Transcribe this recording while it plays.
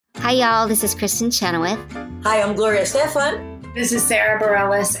Hi, y'all. This is Kristen Chenoweth. Hi, I'm Gloria Stefan. This is Sarah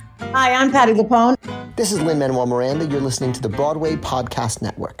Bareilles. Hi, I'm Patty Lapone. This is Lin-Manuel Miranda. You're listening to the Broadway Podcast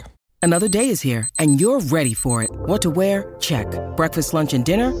Network. Another day is here, and you're ready for it. What to wear? Check. Breakfast, lunch, and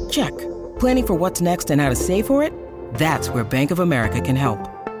dinner? Check. Planning for what's next and how to save for it? That's where Bank of America can help.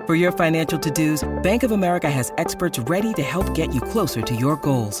 For your financial to-dos, Bank of America has experts ready to help get you closer to your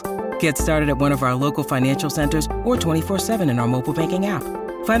goals. Get started at one of our local financial centers or 24/7 in our mobile banking app.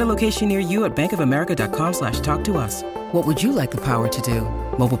 Find a location near you at bankofamerica.com/talktous. What would you like the power to do?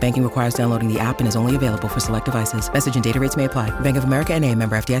 Mobile banking requires downloading the app and is only available for select devices. Message and data rates may apply. Bank of America N.A.,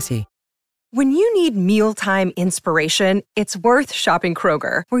 member FDIC. When you need mealtime inspiration, it's worth shopping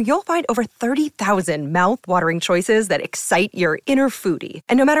Kroger, where you'll find over 30,000 mouth-watering choices that excite your inner foodie.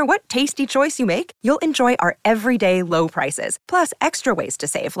 And no matter what tasty choice you make, you'll enjoy our everyday low prices, plus extra ways to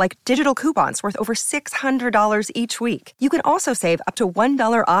save, like digital coupons worth over $600 each week. You can also save up to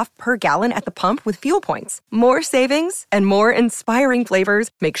 $1 off per gallon at the pump with fuel points. More savings and more inspiring flavors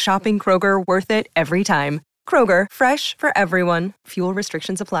make shopping Kroger worth it every time. Kroger, fresh for everyone. Fuel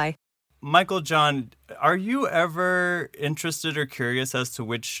restrictions apply. Michael John, are you ever interested or curious as to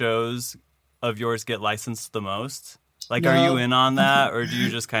which shows of yours get licensed the most? Like, No. Are you in on that, or do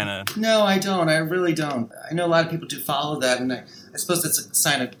you just kind of... No, I don't. I really don't. I know a lot of people do follow that, and I suppose that's a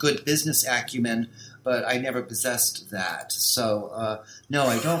sign of good business acumen, but I never possessed that. So, no,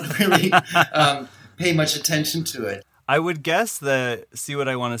 I don't really pay much attention to it. I would guess that See What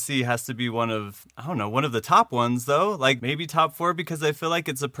I Want to See has to be one of the top ones, though. Like, maybe top 4, because I feel like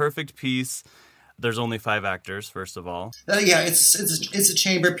it's a perfect piece. There's only 5 actors, first of all. Yeah, it's a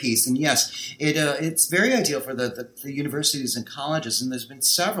chamber piece, and yes, it's very ideal for the universities and colleges, and there's been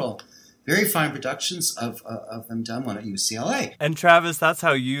several very fine productions of them done, one at UCLA. And Travis, that's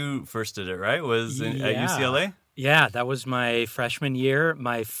how you first did it, right? At UCLA? Yeah, that was my freshman year,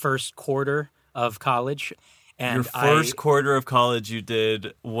 my first quarter of college. And your first quarter of college, you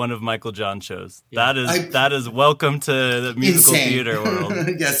did one of Michael John's shows. Yeah. That is welcome to the musical theater world.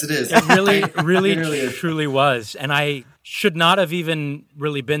 Yes, it is. It really truly was. And I should not have even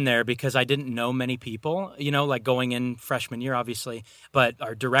really been there because I didn't know many people, like going in freshman year, obviously. But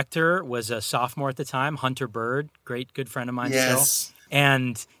our director was a sophomore at the time, Hunter Bird, great good friend of mine still.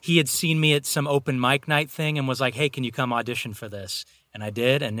 And he had seen me at some open mic night thing and was like, hey, can you come audition for this? And I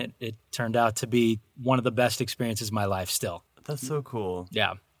did, and it turned out to be one of the best experiences of my life still. That's so cool.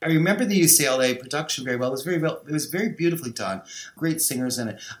 Yeah. I remember the UCLA production very well. It was very beautifully done. Great singers in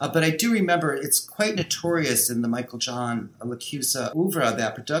it. But I do remember it's quite notorious in the Michael John LaChiusa oeuvre,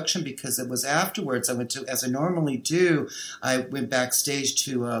 that production, because it was afterwards I went to, as I normally do, I went backstage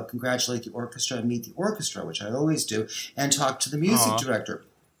to congratulate the orchestra and meet the orchestra, which I always do, and talk to the music director.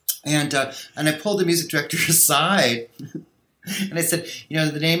 And I pulled the music director aside. And I said,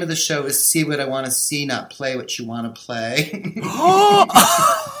 the name of the show is See What I Want to See, not Play What You Want to Play.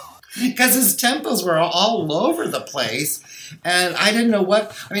 Because his tempos were all over the place. And I didn't know I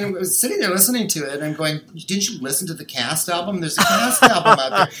was sitting there listening to it and I'm going, didn't you listen to the cast album? There's a cast album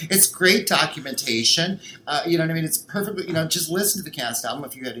out there. It's great documentation. You know what I mean? It's perfectly, just listen to the cast album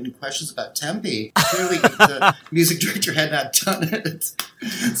if you had any questions about Tempe. Clearly, the music director had not done it.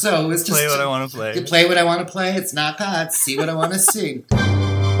 So it was just... Play what I want to play. You play what I want to play. It's not that. See what I want to see.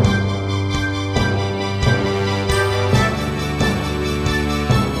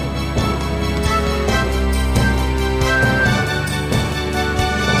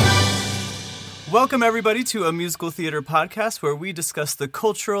 Welcome, everybody, to a musical theater podcast where we discuss the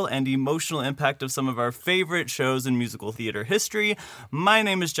cultural and emotional impact of some of our favorite shows in musical theater history. My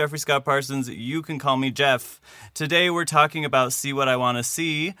name is Jeffrey Scott Parsons. You can call me Jeff. Today, we're talking about See What I Want to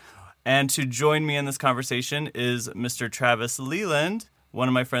See. And to join me in this conversation is Mr. Travis Leland, one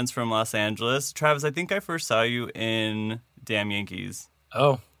of my friends from Los Angeles. Travis, I think I first saw you in Damn Yankees.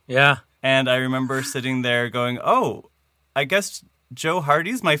 Oh, yeah. And I remember sitting there going, I guess Joe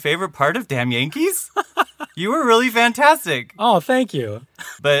Hardy's my favorite part of Damn Yankees? You were really fantastic. Oh, thank you.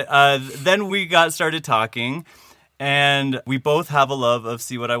 But then we got started talking, and we both have a love of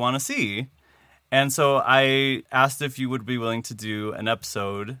See What I Want to See. And so I asked if you would be willing to do an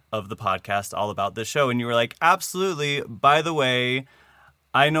episode of the podcast all about this show. And you were like, absolutely. By the way,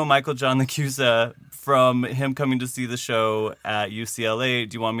 I know Michael John LaChiusa from him coming to see the show at UCLA.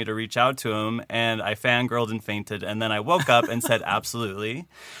 Do you want me to reach out to him? And I fangirled and fainted. And then I woke up and said, absolutely.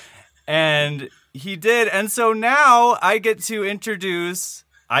 And he did. And so now I get to introduce,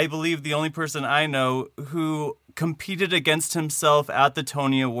 I believe, the only person I know who competed against himself at the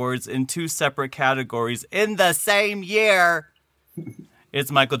Tony Awards in 2 separate categories in the same year.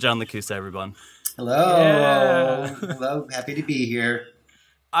 It's Michael John LaChiusa, everyone. Hello. Yeah. Hello. Happy to be here.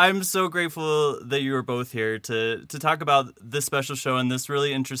 I'm so grateful that you were both here to talk about this special show and this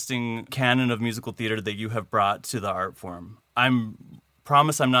really interesting canon of musical theater that you have brought to the art form.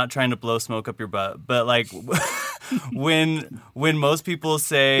 Promise I'm not trying to blow smoke up your butt, but like when most people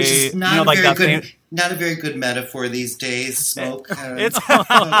say, which is not, you know, a like very that good, not a very good metaphor these days. Smoke. It's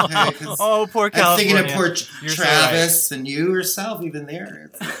Okay, oh, poor California. I'm thinking of poor You're Travis so right. and you yourself, even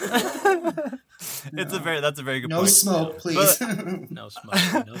there. That's a very good no point. smoke, please. No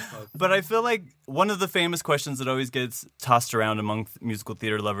smoke. But I feel like one of the famous questions that always gets tossed around among musical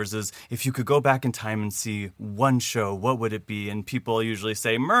theater lovers is, if you could go back in time and see one show, what would it be? And people usually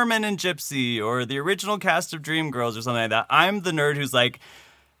say Merman and Gypsy or the original cast of Dreamgirls or something like that. I'm the nerd who's like,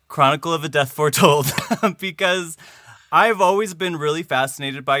 Chronicle of a Death Foretold, because I've always been really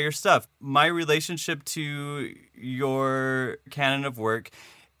fascinated by your stuff. My relationship to your canon of work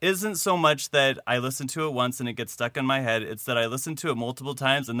isn't so much that I listen to it once and it gets stuck in my head. It's that I listen to it multiple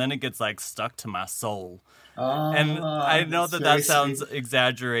times and then it gets like stuck to my soul. And I know that sounds sweet.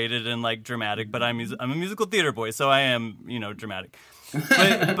 Exaggerated and like dramatic, but I'm a musical theater boy, so I am, dramatic.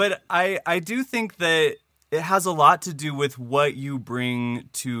 But I do think that it has a lot to do with what you bring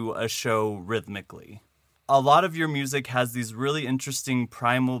to a show rhythmically. A lot of your music has these really interesting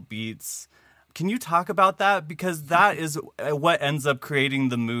primal beats. Can you talk about that? Because that is what ends up creating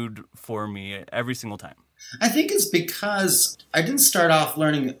the mood for me every single time. I think it's because I didn't start off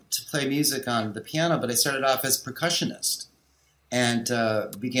learning to play music on the piano, but I started off as percussionist and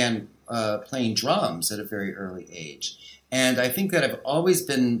began playing drums at a very early age. And I think that I've always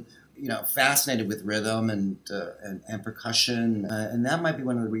been, fascinated with rhythm and percussion, and that might be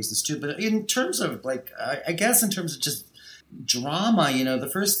one of the reasons too. But in terms of I guess in terms of just drama, the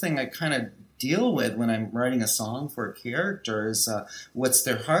first thing I kind of deal with when I'm writing a song for a character is what's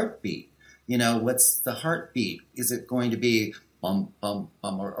their heartbeat. What's the heartbeat? Is it going to be bum, bum,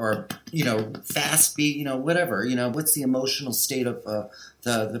 bum, or fast beat, whatever, what's the emotional state of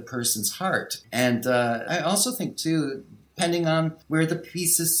the person's heart? And I also think, too, depending on where the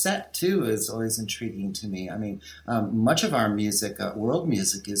piece is set, too, is always intriguing to me. I mean, much of our music, world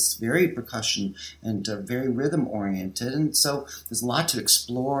music, is very percussion and very rhythm-oriented. And so there's a lot to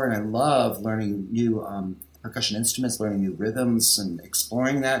explore, and I love learning new percussion instruments, learning new rhythms, and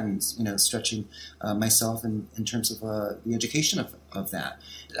exploring that, and stretching myself in terms of the education of that.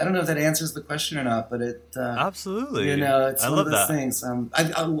 I don't know if that answers the question or not, but it absolutely. It's I one love of those that. things.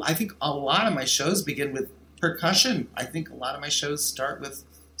 I think a lot of my shows begin with percussion. I think a lot of my shows start with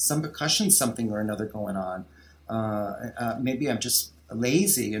some percussion, something or another going on. Maybe I'm just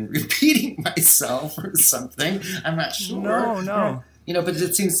lazy and repeating myself or something. I'm not sure. No. But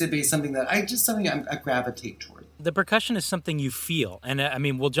it seems to be something that I gravitate toward. The percussion is something you feel. And I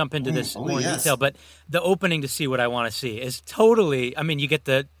mean, we'll jump into this more in yes. detail, but the opening to See What I Want to See is totally, I mean, you get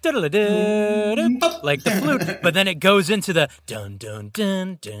the like the flute, but then it goes into the dun dun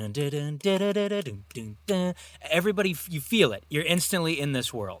dun dun dun dun dun dun dun dun. Everybody, you feel it. You're instantly in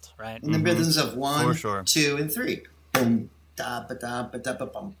this world, right? And the rhythms of 1, For sure. 2, and 3. Boom, da ba da ba da ba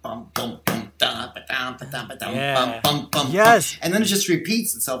bum bum bum bum da ba da ba da ba dum bum bum bum. Yes. And then it just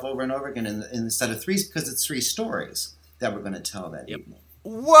repeats itself over and over again in the set of 3s, because it's 3 stories that we're going to tell that evening.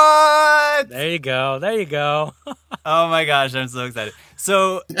 What? There you go. Oh my gosh, I'm so excited.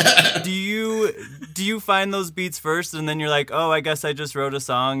 So, do you find those beats first, and then you're like, oh, I guess I just wrote a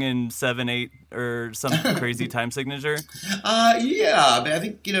song in 7/8 or some crazy time signature? Yeah, but I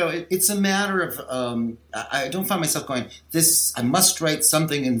think it's a matter of I don't find myself going, I must write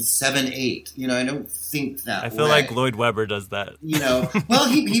something in 7/8. I don't think that. I feel like Lloyd Webber does that. Well,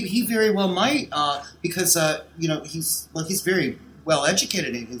 he very well might because he's very well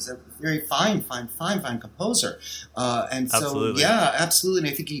educated. He's a very fine composer, and so Absolutely. yeah, absolutely. And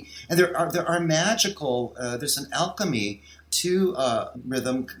I think there are magical. There's an alchemy to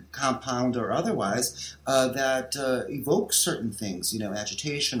rhythm, compound or otherwise, that evokes certain things.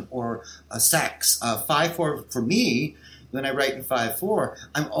 Agitation or sex. 5/4 for me. When I write in 5/4,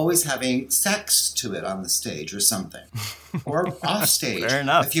 I'm always having sex to it on the stage or something, or off stage, Fair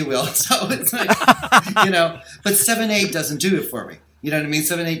enough. if you will. So it's like, but 7/8 doesn't do it for me. You know what I mean?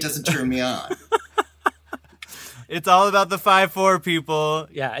 7/8 doesn't turn me on. It's all about the 5/4 people.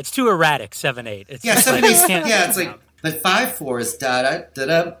 Yeah, it's too erratic, 7/8. It's Yeah, just 7/8. like, Yeah, it's like, but 5/4 is da da da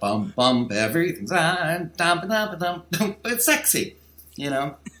da bum bum, everything's on, dum dum dum dum. But it's sexy,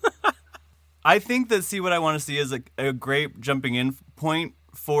 I think that See What I Want to See is a great jumping in point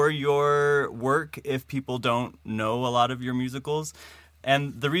for your work if people don't know a lot of your musicals.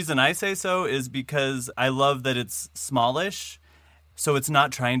 And the reason I say so is because I love that it's smallish, so it's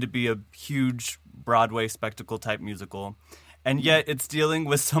not trying to be a huge Broadway spectacle type musical. And yet it's dealing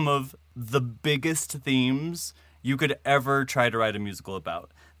with some of the biggest themes you could ever try to write a musical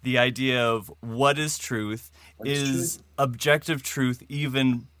about. The idea of what is truth, is objective truth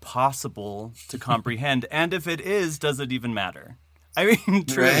even possible to comprehend? And if it is, does it even matter? I mean,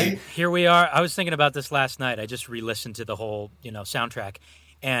 truly. Right? Here we are. I was thinking about this last night. I just re-listened to the whole, soundtrack.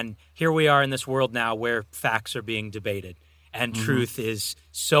 And here we are in this world now where facts are being debated. And truth is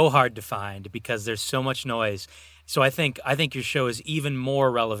so hard to find because there's so much noise. So I think your show is even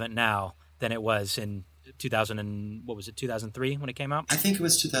more relevant now than it was in 2003 when it came out? I think it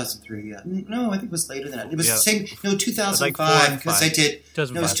was 2003, yeah. No, I think it was later than that. It was Yeah. the same, 2005, Like because I did,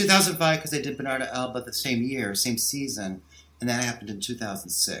 2005. no, it was 2005 because I did Bernarda Alba the same year, same season, and that happened in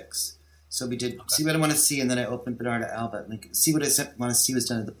 2006. So we did See What I Want to See, and then I opened Bernarda Alba. See What I Want to See was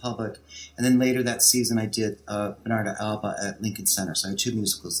done at the Public, and then later that season I did Bernarda Alba at Lincoln Center. So I had 2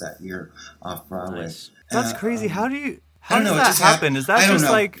 musicals that year off Broadway. Nice. That's crazy. How I does don't know, it that just happen? Is that I don't just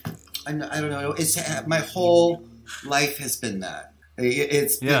know. like... I don't know. It's my whole life has been that.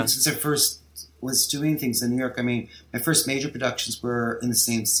 It's been since I first was doing things in New York. I mean, my first major productions were in the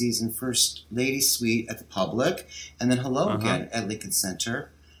same season. First Lady Suite at the Public, and then Hello Again at Lincoln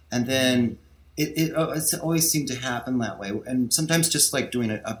Center, and then it's always seemed to happen that way. And sometimes just like doing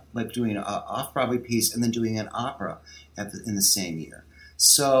an off Broadway piece and then doing an opera in the same year.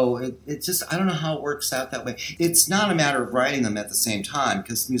 So it just, I don't know how it works out that way. It's not a matter of writing them at the same time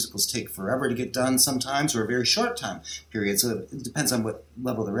because musicals take forever to get done sometimes or a very short time period. So it depends on what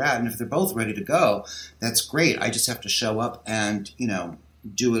level they're at. And if they're both ready to go, that's great. I just have to show up and,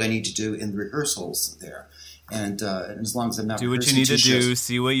 do what I need to do in the rehearsals there. And as long as I'm not Do what you need to do,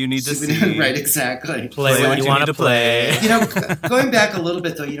 see what you need to see. Right, exactly. Play what you want to play. Going back a little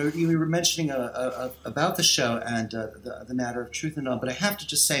bit, though, you were mentioning about the show and the matter of truth and all, but I have to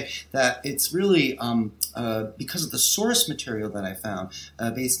just say that it's really because of the source material that I found,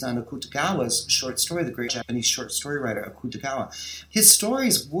 based on Akutagawa's short story, the great Japanese short story writer Akutagawa. His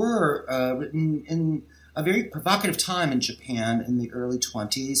stories were written in a very provocative time in Japan in the early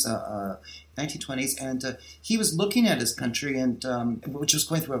 1920s, and he was looking at his country, and which was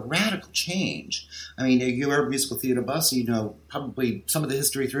going through a radical change. I mean, you were a musical theater buff, so you know probably some of the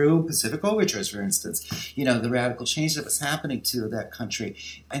history through Pacific Overtures, for instance. The radical change that was happening to that country.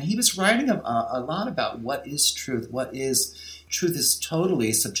 And he was writing a lot about what is truth, truth is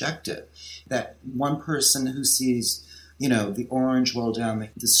totally subjective, that one person who sees the orange roll down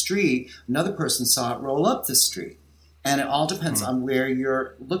the street, another person saw it roll up the street. And it all depends on where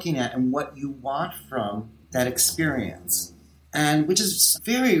you're looking at and what you want from that experience. And which is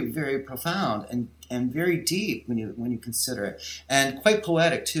very, very profound and very deep when you consider it. And quite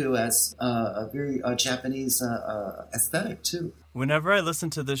poetic, too, as a very Japanese aesthetic, too. Whenever I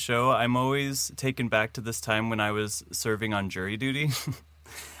listen to this show, I'm always taken back to this time when I was serving on jury duty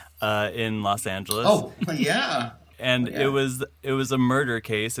in Los Angeles. Oh, yeah. And it was a murder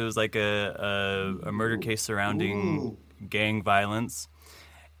case. It was like a murder case surrounding gang violence.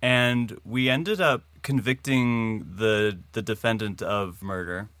 And we ended up convicting the defendant of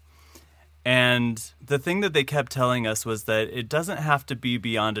murder. And the thing that they kept telling us was that it doesn't have to be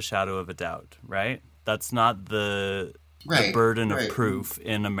beyond a shadow of a doubt, right? That's not the burden of proof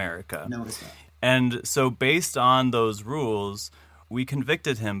in America. No, it's not. And so based on those rules, we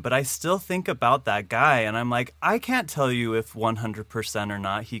convicted him, but I still think about that guy, and I'm like, I can't tell you if 100% or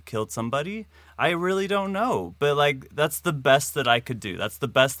not he killed somebody. I really don't know. But, that's the best that I could do. That's the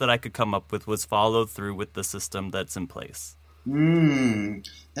best that I could come up with, was follow through with the system that's in place.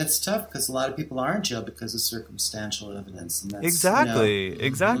 That's tough, because a lot of people are in jail because of circumstantial evidence. And that's, Exactly.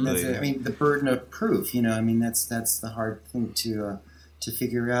 And that's, the burden of proof, that's the hard thing to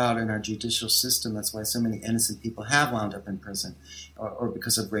figure out in our judicial system. That's why so many innocent people have wound up in prison, or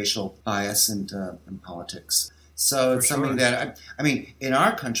because of racial bias and politics. So it's something that, in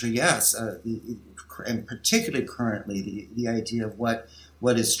our country, yes, and particularly currently, the idea of what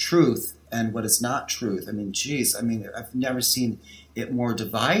is truth and what is not truth. I've never seen it more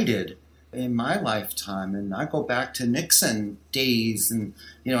divided in my lifetime. And I go back to Nixon days, and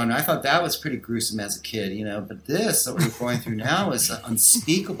and I thought that was pretty gruesome as a kid, but this that we're going through now is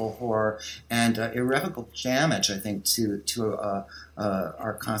unspeakable horror and irrevocable damage, I think, to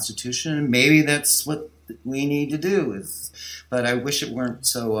our Constitution. And maybe that's what we need to do. But I wish it weren't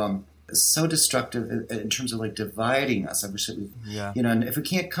so destructive in terms of dividing us. I wish that we, and if we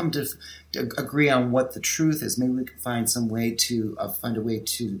can't come to agree on what the truth is, maybe we can find a way to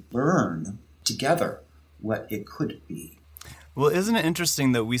learn together what it could be. Well, isn't it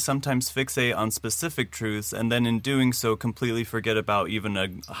interesting that we sometimes fixate on specific truths and then in doing so completely forget about even a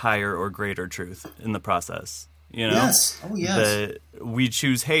higher or greater truth in the process? You know? Yes. Oh, yes. That we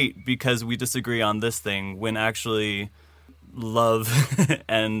choose hate because we disagree on this thing, when actually love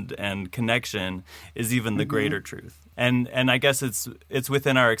and connection is even the greater truth. And I guess it's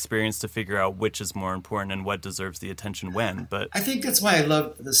within our experience to figure out which is more important and what deserves the attention when. But I think that's why I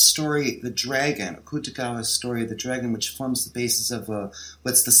love the story, The Dragon, Akutagawa's story, The Dragon, which forms the basis of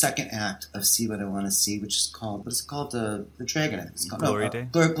what's the second act of See What I Want to See, which is called, what is it called? The Dragon, I think it's called. Glory Day?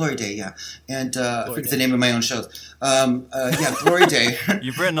 Glory Day, yeah. And I forget the name of my own shows. Glory Day.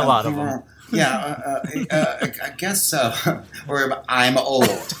 You've written a lot of them. Yeah, I guess so. Or I'm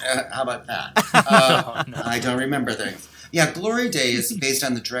old. How about that? I don't remember things. Yeah, Glory Day is based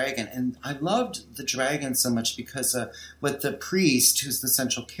on the dragon, and I loved the dragon so much because with the priest, who's the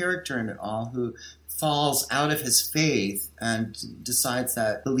central character in it all, who falls out of his faith and decides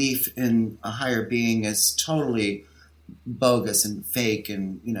that belief in a higher being is totally bogus and fake,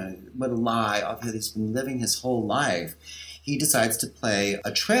 and what a lie of it he's been living his whole life. He decides to play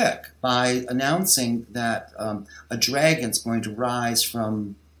a trick by announcing that a dragon's going to rise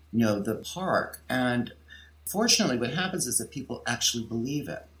from, the park. And fortunately, what happens is that people actually believe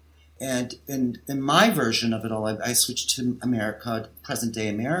it. And in my version of it all, I switched to America, present-day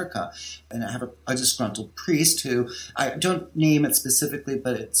America, and I have a disgruntled priest who, I don't name it specifically,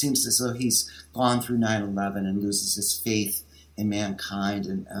 but it seems as though he's gone through 9/11 and loses his faith in mankind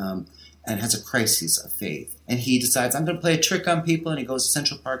and has a crisis of faith. And he decides, I'm going to play a trick on people, and he goes to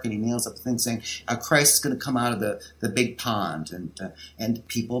Central Park and he nails up a thing saying, Christ is going to come out of the big pond. And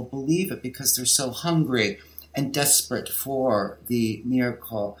people believe it because they're so hungry and desperate for the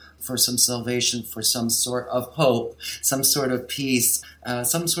miracle, for some salvation, for some sort of hope, some sort of peace,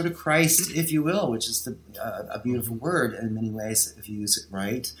 some sort of Christ, if you will, which is a beautiful word in many ways if you use it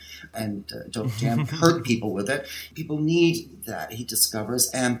right and don't hurt people with it. People need that, he discovers.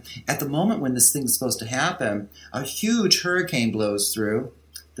 And at the moment when this thing is supposed to happen, a huge hurricane blows through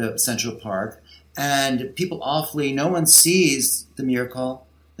the Central Park, and people all flee. No one sees the miracle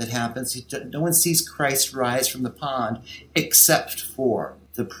that happens. No one sees Christ rise from the pond except for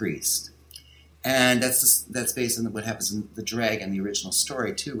the priest. And that's based on what happens in The Dragon, the original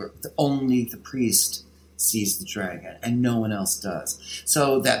story, too, where only the priest sees the dragon and no one else does.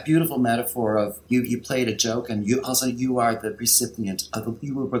 So that beautiful metaphor of you played a joke, and you are the recipient of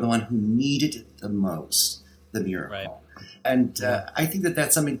you were the one who needed it the most, the miracle. Right. And I think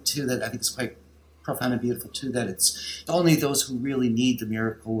that's something, too, that I think is quite profound and beautiful too, that it's only those who really need the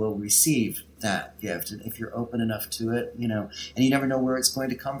miracle will receive that gift. And if you're open enough to it, and you never know where it's going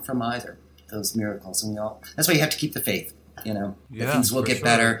to come from either, those miracles. And that's why you have to keep the faith, that things will get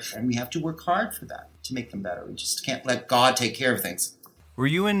better. And we have to work hard for that, to make them better. We just can't let God take care of things. Were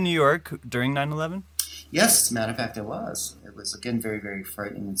you in New York during 9/11? Yes, as a matter of fact, I was. It was, again, very, very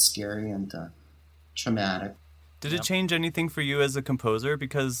frightening and scary and traumatic. Did it change anything for you as a composer?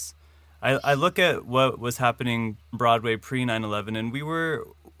 Because I look at what was happening Broadway pre 9/11, and we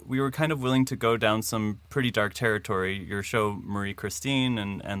were kind of willing to go down some pretty dark territory. Your show Marie Christine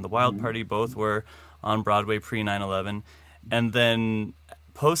and The Wild Party both were on Broadway pre 9/11, and then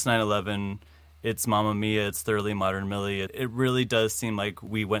post 9/11, it's Mamma Mia, it's Thoroughly Modern Millie. It really does seem like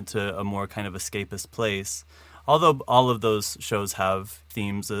we went to a more kind of escapist place. Although all of those shows have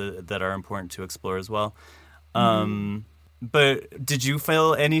themes that are important to explore as well. But did you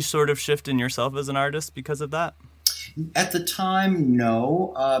feel any sort of shift in yourself as an artist because of that? At the time,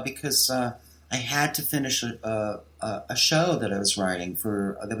 no, because I had to finish a show that I was writing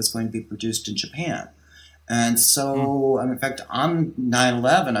that was going to be produced in Japan. And so, in fact, on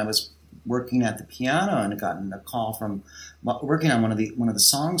 9/11, I was working at the piano and I gotten a call from working on one of the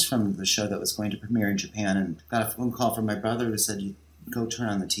songs from the show that was going to premiere in Japan, and got a phone call from my brother who said, "You go turn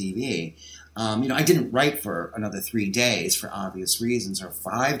on the TV." I didn't write for another 3 days for obvious reasons, or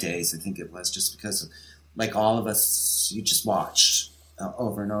 5 days, I think it was, just because, like all of us, you just watched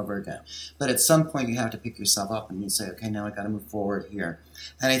over and over again. But at some point, you have to pick yourself up and you say, okay, now I got to move forward here.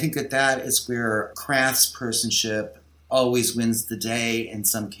 And I think that is where craftspersonship always wins the day in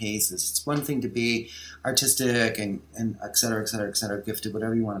some cases. It's one thing to be artistic and et cetera, gifted,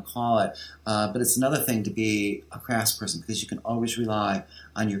 whatever you want to call it. But it's another thing to be a craftsperson, because you can always rely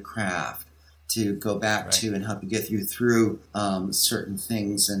on your craft to go back to and help you get you through certain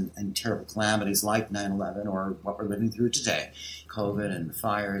things and terrible calamities like 9/11 or what we're living through today, COVID and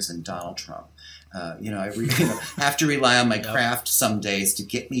fires and Donald Trump. I have to rely on my craft some days to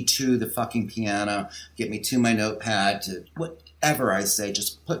get me to the fucking piano, get me to my notepad, to whatever I say,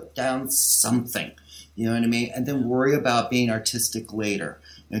 just put down something. You know what I mean? And then worry about being artistic later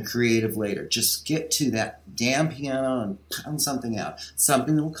and creative later. Just get to that damn piano and pound something out.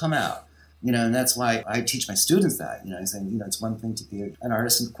 Something that will come out. And that's why I teach my students that, saying, it's one thing to be an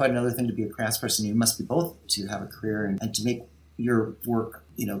artist and quite another thing to be a craftsperson. You must be both to have a career and to make your work,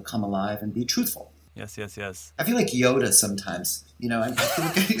 come alive and be truthful. Yes, yes, yes. I feel like Yoda sometimes, I feel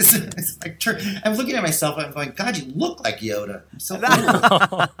like I'm looking at myself and I'm going, God, you look like Yoda. You're so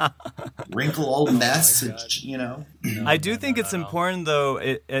wrinkle old mess, I do think it's important, though,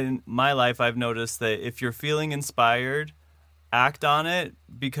 in my life, I've noticed that if you're feeling inspired, act on it,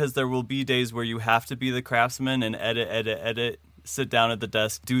 because there will be days where you have to be the craftsman and edit, sit down at the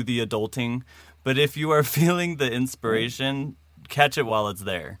desk, do the adulting. But if you are feeling the inspiration, catch it while it's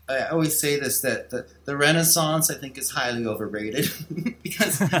there. I always say this, that the Renaissance, I think, is highly overrated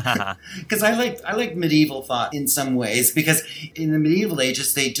because I like medieval thought in some ways, because in the medieval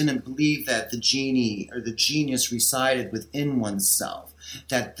ages they didn't believe that the genie or the genius resided within oneself,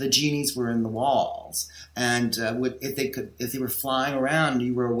 that the genies were in the walls, and if they were flying around and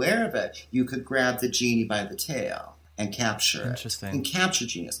you were aware of it, you could grab the genie by the tail and capture it. And capture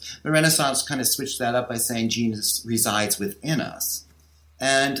genius. The Renaissance kind of switched that up by saying genius resides within us.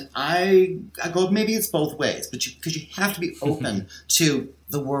 And I go, maybe it's both ways, but because you have to be open to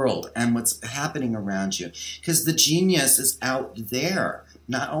the world and what's happening around you. Because the genius is out there,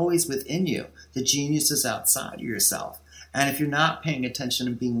 not always within you. The genius is outside of yourself. And if you're not paying attention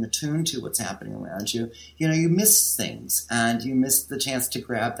and being attuned to what's happening around you, you miss things, and you miss the chance to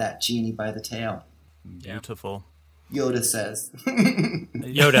grab that genie by the tail. Beautiful. Yoda says.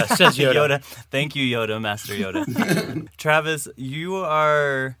 Yoda says Yoda. Thank you, Yoda, Master Yoda. Travis, you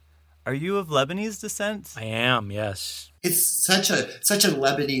are you of Lebanese descent? I am, yes. It's such a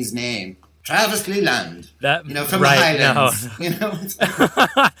Lebanese name. Travis Leland. From right, the Highlands.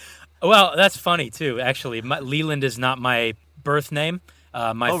 No. Well, that's funny too, actually. Leland is not my birth name.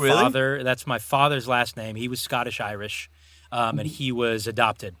 Really? Father, that's my father's last name. He was Scottish-Irish, and he was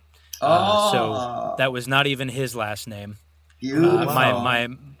adopted. So that was not even his last name. My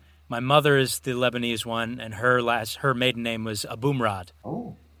mother is the Lebanese one, and her maiden name was Abumrad.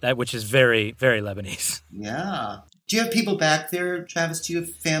 Oh, which is very, very Lebanese. Yeah. Do you have people back there, Travis? Do you have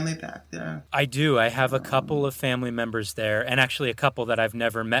family back there? I do. I have a couple of family members there, and actually a couple that I've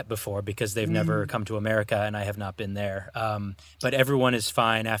never met before because they've never come to America, and I have not been there. But everyone is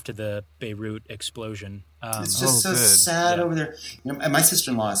fine after the Beirut explosion. It's just so sad over there. And my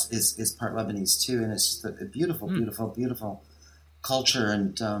sister-in-law is part Lebanese too, and it's just a beautiful, beautiful, beautiful culture.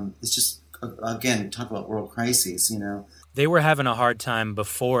 And it's just, again, talk about world crises, They were having a hard time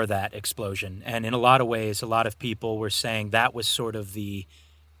before that explosion. And in a lot of ways, a lot of people were saying that was sort of the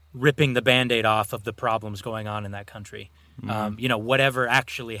ripping the Band-Aid off of the problems going on in that country. Whatever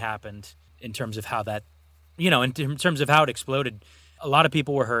actually happened in terms of how that, in terms of how it exploded, a lot of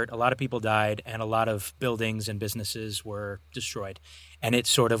people were hurt, a lot of people died, and a lot of buildings and businesses were destroyed. And it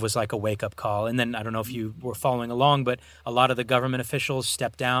sort of was like a wake-up call. And then, I don't know if you were following along, but a lot of the government officials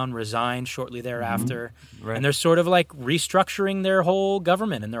stepped down, resigned shortly thereafter. Right. And they're sort of like restructuring their whole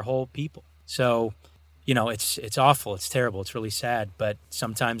government and their whole people. So, it's awful. It's terrible. It's really sad. But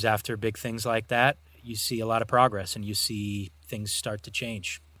sometimes after big things like that, you see a lot of progress and you see things start to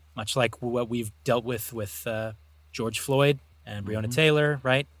change. Much like what we've dealt with George Floyd and Breonna Taylor,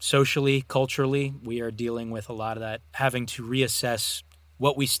 right? Socially, culturally, we are dealing with a lot of that, having to reassess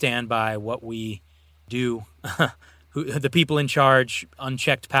what we stand by, what we do, the people in charge,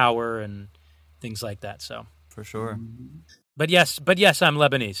 unchecked power, and things like that. So for sure. But yes, I'm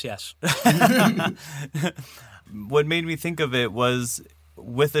Lebanese. Yes. What made me think of it was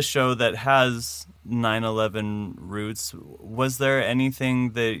with a show that has 9/11 roots. Was there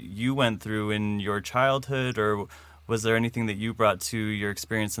anything that you went through in your childhood, or was there anything that you brought to your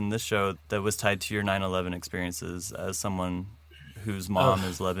experience in this show that was tied to your 9/11 experiences as someone whose mom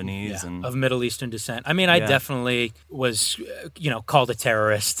is Lebanese and of Middle Eastern descent? I mean, I definitely was, called a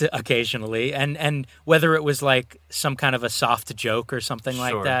terrorist occasionally, and whether it was like some kind of a soft joke or something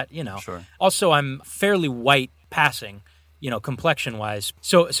like that, Sure. Also, I'm fairly white passing, complexion-wise.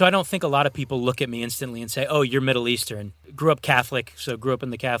 So I don't think a lot of people look at me instantly and say, "Oh, you're Middle Eastern." Grew up Catholic, so grew up in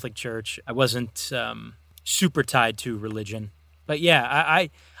the Catholic Church. I wasn't super tied to religion. But yeah,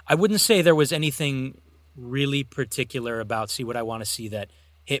 I wouldn't say there was anything really particular about See What I Want to See that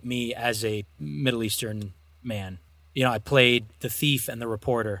hit me as a Middle Eastern man. I played the thief and the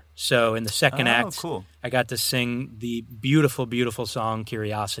reporter. So in the second act, cool. I got to sing the beautiful, beautiful song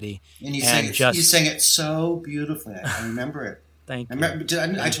Curiosity. And you sang it so beautifully. I remember it. Thank you.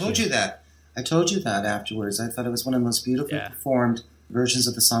 I told you that. I told you that afterwards. I thought it was one of the most beautifully performed versions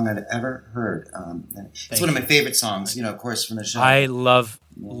of the song I'd ever heard. It's one of my favorite songs, of course, from the show. I love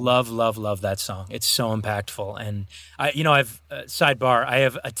Love, love, love that song. It's so impactful. And I've sidebar, I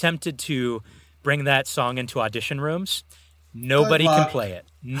have attempted to bring that song into audition rooms. Nobody can play it.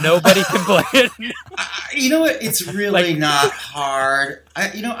 Nobody can play it. You know what? It's really not hard. I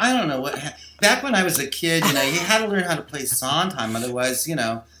don't know what. Back when I was a kid, you had to learn how to play Sondheim. Otherwise,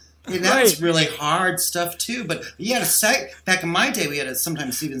 that was really hard stuff too. But you had to sight. Back in my day, we had to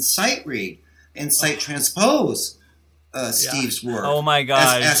sometimes even sight read and sight transpose Steve's work. Oh my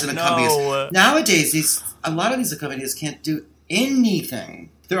gosh! As an accompanist. Nowadays, a lot of these accompanists can't do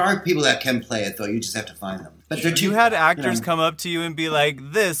anything. There are people that can play it though. You just have to find them. But you had actors come up to you and be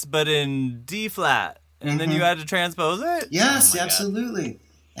like, "This, but in D flat," and then you had to transpose it. Yes, absolutely.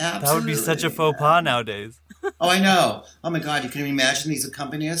 Absolutely. That would be such a faux pas nowadays. Oh, I know. Oh my God, you can imagine these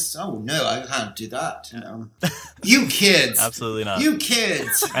accompanists? Oh no, I can't do that. You kids. Absolutely not. You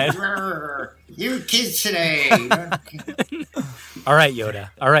kids. You kids today. All right, Yoda.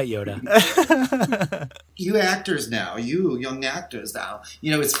 You actors now, you young actors now.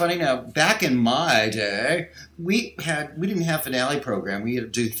 It's funny now, back in my day, we didn't have finale program. We had to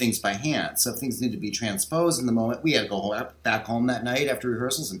do things by hand. So if things needed to be transposed in the moment, we had to go back home that night after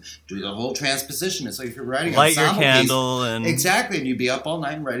rehearsals and do the whole transposition. And so if you're writing light your candle piece, exactly, and you'd be up all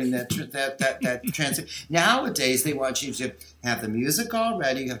night writing that transition. Nowadays, they want you to have the music all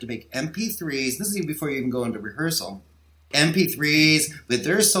ready. You have to make MP3s. This is even before you even go into rehearsal. MP3s with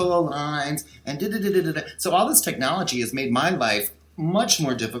their solo lines and da-da-da-da-da. So all this technology has made my life much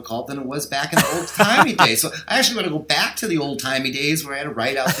more difficult than it was back in the old-timey days. So I actually want to go back to the old-timey days where I had to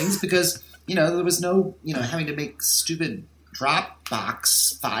write out things because, there was no, having to make stupid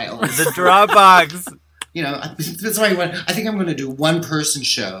Dropbox files. The Dropbox. That's why I think I'm going to do one-person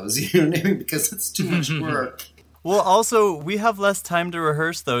shows, because it's too much work. Well, also, we have less time to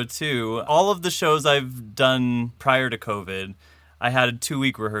rehearse, though, too. All of the shows I've done prior to COVID, I had a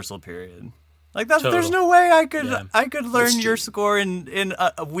 2-week rehearsal period. There's no way I could learn your score in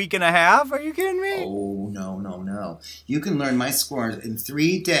a week and a half. Are you kidding me? Oh, no. You can learn my score in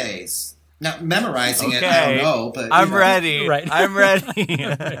 3 days. Now, memorizing it, I don't know, but... I'm ready. Right. I'm ready.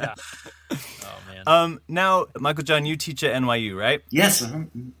 Yeah. Oh, man. Now, Michael John, you teach at NYU, right? Yes.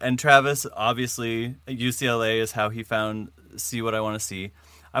 And Travis, obviously, UCLA is how he found See What I Want to See.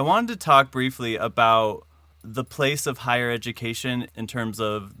 I wanted to talk briefly about the place of higher education in terms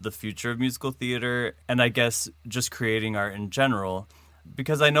of the future of musical theater and I guess just creating art in general.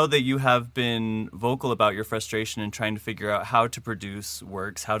 Because I know that you have been vocal about your frustration in trying to figure out how to produce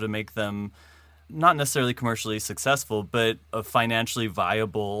works, how to make them not necessarily commercially successful, but a financially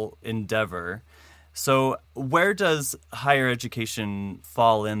viable endeavor. So where does higher education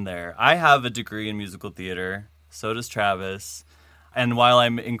fall in there? I have a degree in musical theater. So does Travis. And while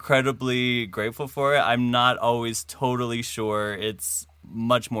I'm incredibly grateful for it, I'm not always totally sure it's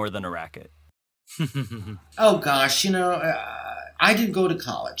much more than a racket. Oh, gosh. I didn't go to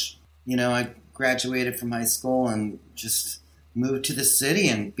college. I graduated from high school and just moved to the city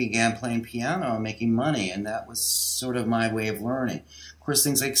and began playing piano and making money. And that was sort of my way of learning. Of course,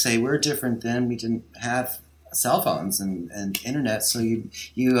 things like say we're different then. We didn't have cell phones and internet. So you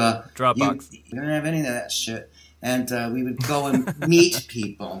Dropbox. You didn't have any of that shit. And we would go and meet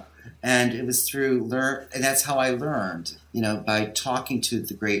people. And it was and that's how I learned, by talking to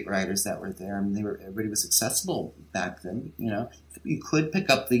the great writers that were there. I mean, everybody was accessible back then, You could pick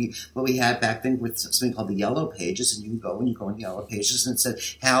up what we had back then with something called the Yellow Pages, and you go in the Yellow Pages and it said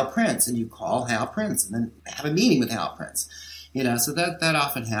Hal Prince, and you call Hal Prince and then have a meeting with Hal Prince. So that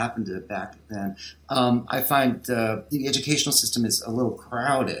often happened back then. I find the educational system is a little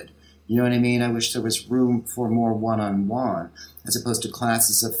crowded. You know what I mean? I wish there was room for more one-on-one as opposed to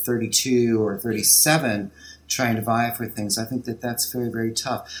classes of 32 or 37 trying to vie for things. I think that's very, very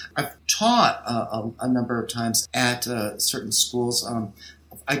tough. I've taught a number of times at certain schools.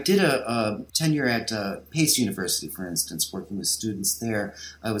 I did a tenure at Pace University, for instance, working with students there.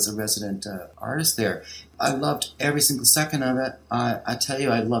 I was a resident artist there. I loved every single second of it. I tell you,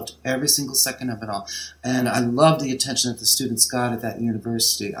 I loved every single second of it all. And I loved the attention that the students got at that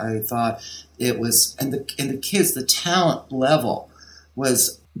university. I thought it was, and the kids, the talent level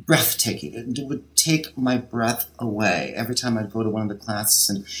was breathtaking. It would take my breath away every time I'd go to one of the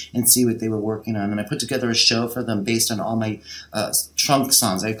classes and see what they were working on. And I put together a show for them based on all my trunk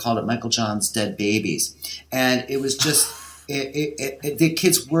songs. I called it Michael John's Dead Babies. And it was just... the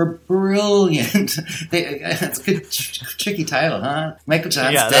kids were brilliant. It's a good, tricky title, huh? Michael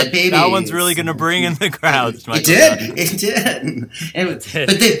John's Dead Babies. That one's really going to bring in the crowds. It did.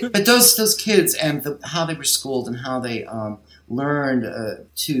 But those kids and how they were schooled and how they learned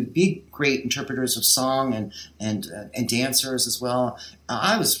to be great interpreters of song and dancers as well.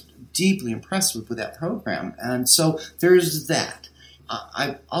 I was deeply impressed with that program. And so there's that.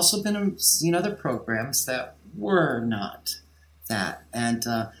 I've also seen other programs that were not that. And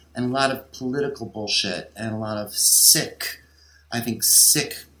a lot of political bullshit and a lot of sick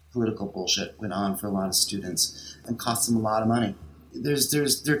political bullshit went on for a lot of students and cost them a lot of money.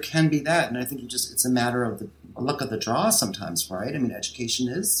 There can be that. And I think it's a matter of the luck of the draw sometimes, right? I mean,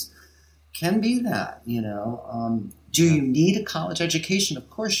 education can be that, you know. Do you need a college education? Of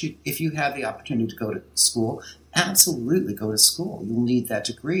course, if you have the opportunity to go to school, absolutely go to school. You'll need that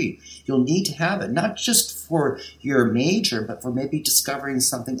degree. You'll need to have it, not just for your major, but for maybe discovering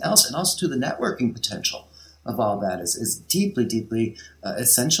something else, and also to the networking potential of all that is deeply, deeply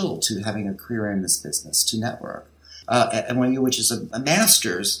essential to having a career in this business, to network. Which is a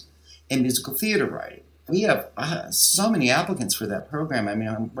master's in musical theater writing. We have so many applicants for that program. I mean,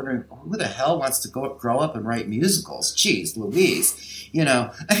 I'm wondering who the hell wants to grow up and write musicals? Jeez Louise. You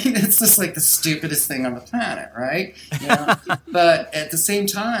know, I mean, it's just like the stupidest thing on the planet, right? You know? But at the same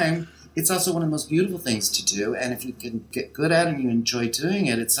time, it's also one of the most beautiful things to do. And if you can get good at it and you enjoy doing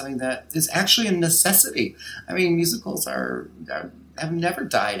it, it's something that is actually a necessity. I mean, musicals have never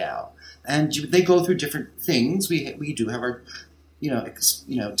died out. And they go through different things. We do have our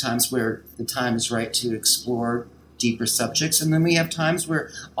times where the time is right to explore deeper subjects, and then we have times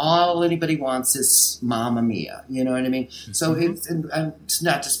where all anybody wants is Mamma Mia. You know what I mean? Mm-hmm. So it's to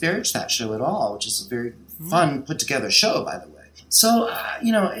not disparage that show at all, which is a very fun, put together show, by the way. So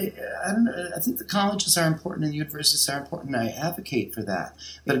I think the colleges are important and the universities are important, and I advocate for that.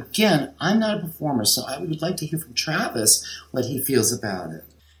 But again, I'm not a performer, so I would like to hear from Travis what he feels about it.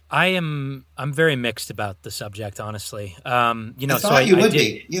 I'm very mixed about the subject, honestly. I thought you would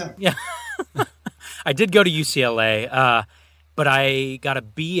be. Yeah. I did go to UCLA, but I got a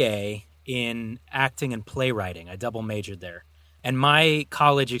BA in acting and playwriting. I double majored there. And my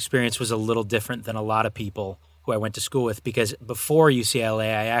college experience was a little different than a lot of people who I went to school with, because before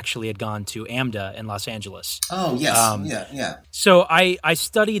UCLA, I actually had gone to AMDA in Los Angeles. Oh, yes. Yeah. So I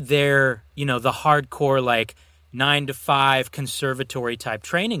studied there, the hardcore, 9-to-5 conservatory type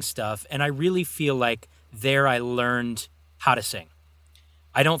training stuff. And I really feel like there I learned how to sing.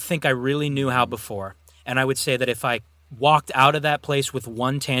 I don't think I really knew how before. And I would say that if I walked out of that place with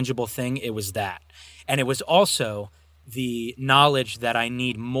one tangible thing, it was that. And it was also the knowledge that I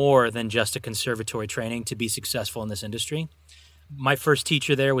need more than just a conservatory training to be successful in this industry. My first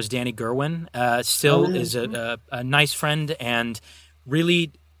teacher there was Danny Gerwin, is a nice friend, and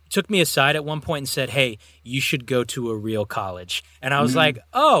really took me aside at one point and said, "Hey, you should go to a real college." And I was like,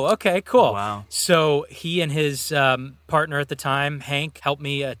 "Oh, okay, cool." Wow. So he and his partner at the time, Hank, helped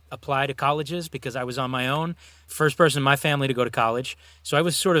me apply to colleges because I was on my own. First person in my family to go to college. So I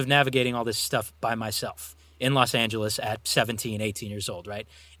was sort of navigating all this stuff by myself in Los Angeles at 17, 18 years old, right?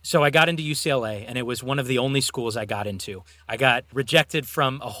 So I got into UCLA, and it was one of the only schools I got into. I got rejected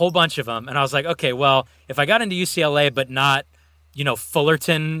from a whole bunch of them, and I was like, okay, well, if I got into UCLA but not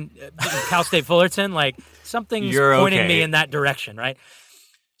Fullerton, Cal State Fullerton, something's pointing me in that direction, right?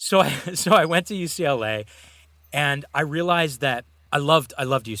 So I went to UCLA, and I realized that I loved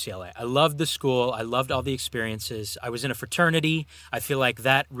UCLA. I loved the school. I loved all the experiences. I was in a fraternity. I feel like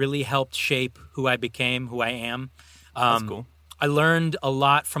that really helped shape who I became, who I am. That's cool. I learned a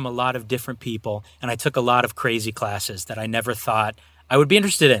lot from a lot of different people, and I took a lot of crazy classes that I never thought I would be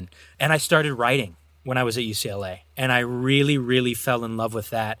interested in. And I started writing when I was at UCLA, and I really, really fell in love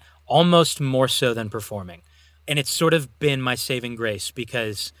with that, almost more so than performing. And it's sort of been my saving grace,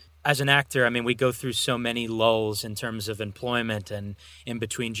 because as an actor, we go through so many lulls in terms of employment and in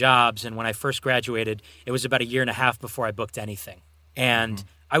between jobs. And when I first graduated, it was about a year and a half before I booked anything. And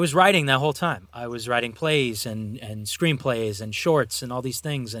I was writing that whole time. I was writing plays and screenplays and shorts and all these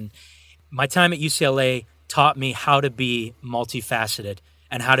things. And my time at UCLA taught me how to be multifaceted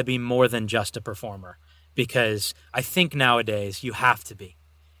and how to be more than just a performer. Because I think nowadays you have to be.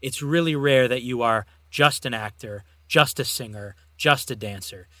 It's really rare that you are just an actor, just a singer, just a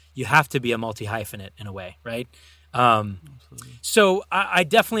dancer. You have to be a multi-hyphenate in a way, right? So I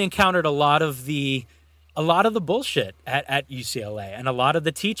definitely encountered a lot of the bullshit at UCLA, and a lot of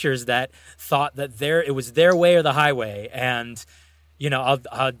the teachers that thought that it was their way or the highway. And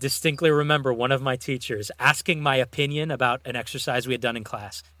I'll distinctly remember one of my teachers asking my opinion about an exercise we had done in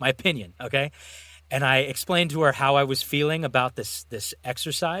class. My opinion, okay? And I explained to her how I was feeling about this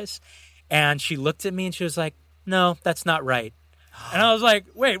exercise, and she looked at me and she was like, "No, that's not right." And I was like,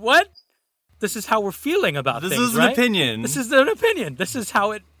 "Wait, what?" this is how we're feeling about this things, is an right? opinion. This is an opinion. This is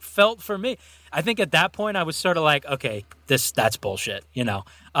how it felt for me. I think at that point I was sort of like, okay, that's bullshit, you know.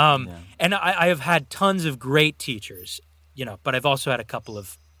 And I have had tons of great teachers, you know, but I've also had a couple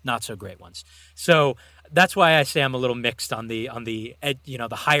of not so great ones. So that's why I say I'm a little mixed on the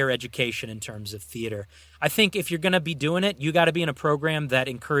higher education in terms of theater. I think if you're going to be doing it, you got to be in a program that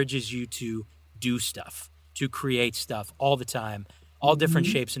encourages you to do stuff, to create stuff all the time, all different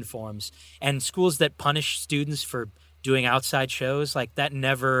shapes and forms. And schools that punish students for doing outside shows, like that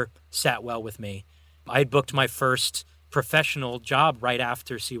never sat well with me. I booked my first professional job right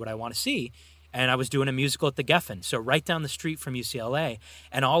after See What I Want to See, and I was doing a musical at the Geffen, so right down the street from UCLA.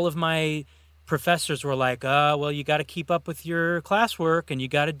 And all of my professors were like, well, you got to keep up with your classwork and you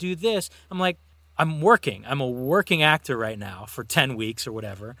got to do this. I'm like, I'm working. I'm a working actor right now for 10 weeks or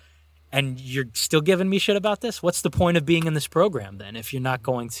whatever. And you're still giving me shit about this? What's the point of being in this program then if you're not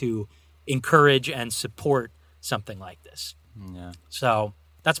going to encourage and support something like this? Yeah. So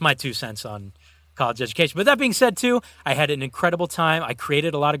that's my 2 cents on college education. But that being said, too, I had an incredible time. I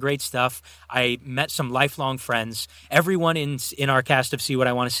created a lot of great stuff. I met some lifelong friends. Everyone in our cast of See What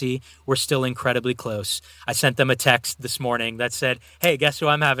I Want to See, we're still incredibly close. I sent them a text this morning that said, hey, guess who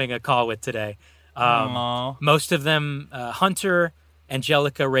I'm having a call with today? Most of them, Hunter,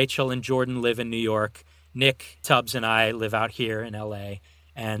 Angelica, Rachel, and Jordan live in New York. Nick Tubbs and I live out here in L.A.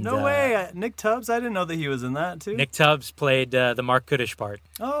 And no way. Nick Tubbs? I didn't know that he was in that, too. Nick Tubbs played the Mark Goodish part.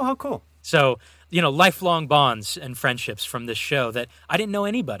 Oh, how cool. So, you know, lifelong bonds and friendships from this show that I didn't know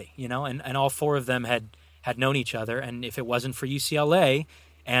anybody, you know, and all 4 of them had known each other. And if it wasn't for UCLA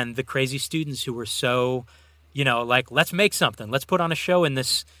and the crazy students who were so, you know, like, let's make something. Let's put on a show in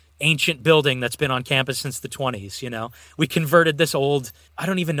this ancient building that's been on campus since the 20s, you know. We converted this old, I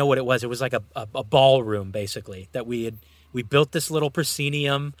don't even know what it was. It was like a ballroom, basically, that we built this little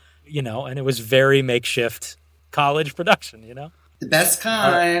proscenium, you know, and it was very makeshift college production, you know. The best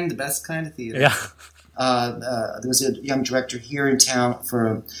kind of theater. Yeah. There was a young director here in town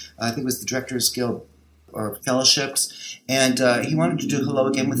for, I think it was the Directors Guild or Fellowships, and he wanted to do Hello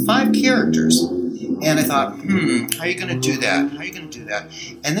Again with 5 characters. And I thought, how are you going to do that?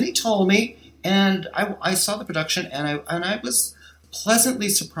 And then he told me, and I saw the production, and I was pleasantly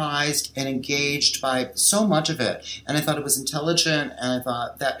surprised and engaged by so much of it. And I thought it was intelligent, and I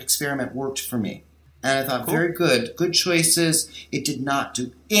thought that experiment worked for me. And I thought, very good choices. It did not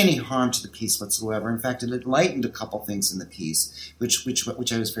do any harm to the piece whatsoever. In fact, it enlightened a couple things in the piece, which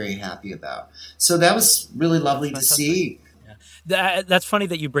I was very happy about. So that was really lovely to see. Yeah. That's funny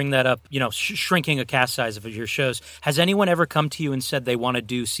that you bring that up, you know, shrinking a cast size of your shows. Has anyone ever come to you and said they want to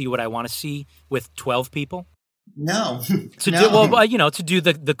do See What I Want to See with 12 people? No. To do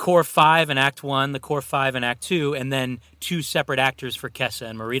the core 5 in Act 1, the core 5 in Act 2, and then 2 separate actors for Kessa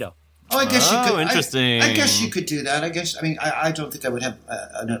and Marito. Oh, I guess you could. Interesting. I guess you could do that. I don't think I would have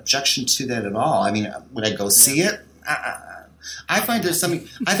an objection to that at all. I mean, would I go see it? I think there's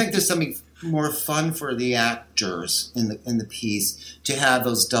something more fun for the actors in the piece to have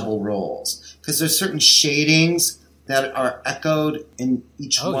those double roles, because there's certain shadings that are echoed in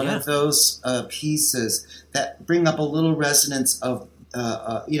each one of those pieces that bring up a little resonance of,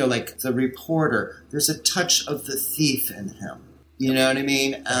 like the reporter. There's a touch of the thief in him. You know what I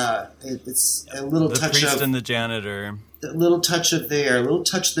mean? It's a little the touch priest of and the janitor. A little touch of there, a little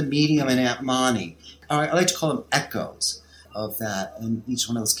touch of the medium in Aunt Monty. I like to call them echoes of that in each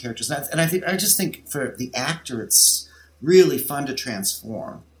one of those characters. And I just think for the actor, it's really fun to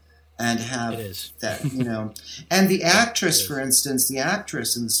transform and have that, you know. And the actress, for instance, the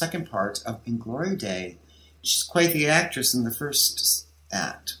actress in the second part of In Glory Day, she's quite the actress in the first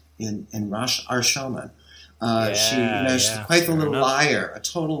act in Our Showman. She's quite the little liar, a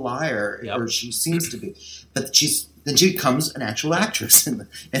total liar, or she seems to be. But then she becomes an actual actress in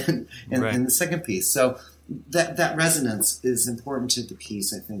the second piece. So that resonance is important to the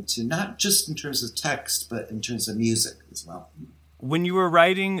piece, I think, too, not just in terms of text, but in terms of music as well. When you were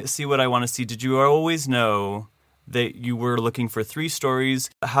writing See What I Want to See, did you always know that you were looking for 3 stories?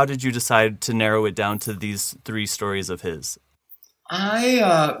 How did you decide to narrow it down to these 3 stories of his?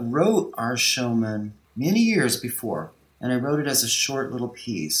 I wrote Our Showman many years before, and I wrote it as a short little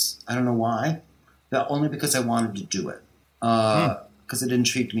piece. I don't know why, but only because I wanted to do it, because it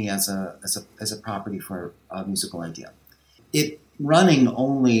intrigued me as a property for a musical idea. It running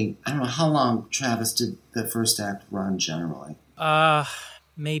only, I don't know how long, Travis, did the first act run generally?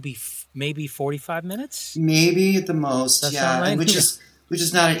 Maybe 45 minutes. Maybe at the most, right? And which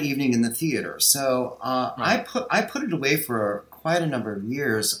is not an evening in the theater. So I put it away for quite a number of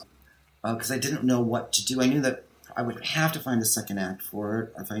years. Because I didn't know what to do. I knew that I would have to find a second act for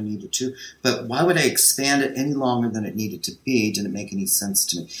it if I needed to. But why would I expand it any longer than it needed to be? Didn't make any sense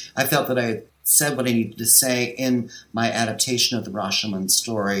to me. I felt that I had said what I needed to say in my adaptation of the Rashomon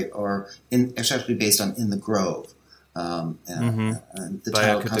story, or especially based on In the Grove. And the by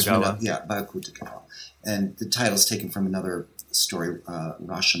title comes from Akutagawa. Akutagawa. And the title's taken from another story,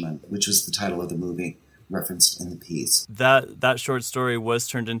 Rashomon, which was the title of the movie referenced in the piece. That short story was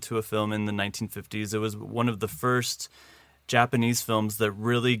turned into a film in the 1950s. It was one of the first Japanese films that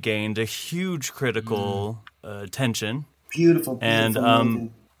really gained a huge critical attention. Beautiful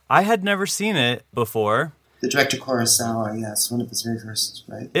movie. I had never seen it before. The director Kurosawa, yes, one of his very first,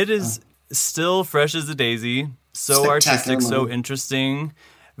 right? It is still fresh as a daisy, so artistic, so interesting.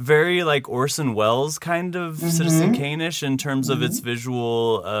 Very like Orson Welles kind of Citizen Kane-ish in terms of its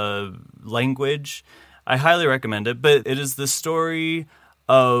visual language. I highly recommend it, but it is the story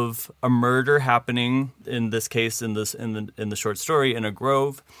of a murder happening, in this case, in the short story, in a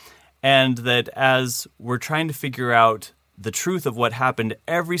grove, and that as we're trying to figure out the truth of what happened,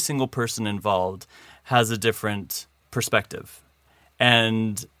 every single person involved has a different perspective,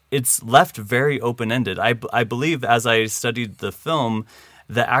 and it's left very open-ended. I believe, as I studied the film,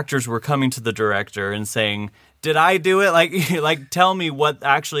 the actors were coming to the director and saying, "Did I do it? Like, tell me what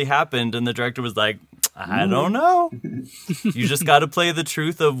actually happened." And the director was like, "I don't know. You just got to play the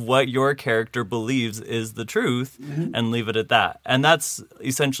truth of what your character believes is the truth and leave it at that." And that's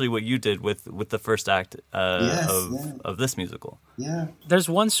essentially what you did with the first act of this musical. Yeah. There's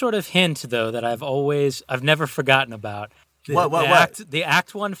one sort of hint, though, that I've never forgotten about. The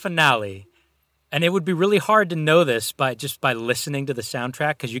Act 1 finale. And it would be really hard to know this by listening to the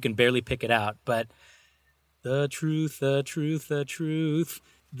soundtrack, because you can barely pick it out. But the truth, the truth, the truth.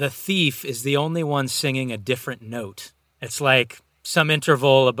 The thief is the only one singing a different note. It's like some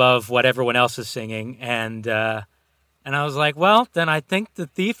interval above what everyone else is singing. And I was like, well, then I think the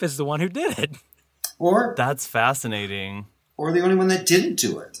thief is the one who did it. Or that's fascinating. Or the only one that didn't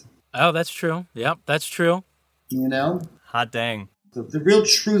do it. Oh, that's true. Yep, that's true. You know? Hot dang. The real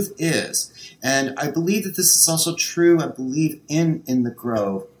truth is, and I believe that this is also true, I believe in the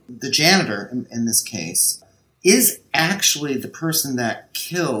Grove, the janitor, in this case, is actually the person that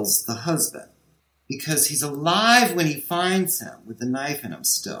kills the husband. Because he's alive when he finds him with the knife in him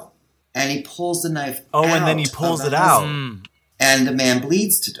still. And he pulls the knife out. And then he pulls it out. And the man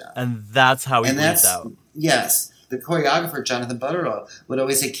bleeds to death. And that's how he bleeds out. Yes. The choreographer, Jonathan Butterall, would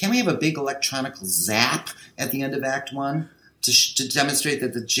always say, "Can we have a big electronical zap at the end of Act 1? To demonstrate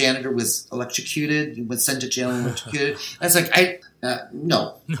that the janitor was electrocuted, he was sent to jail and electrocuted." I was like,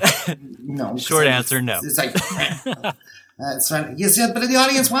 no. No. Short answer, no. It's like, it's fine. Yes, but the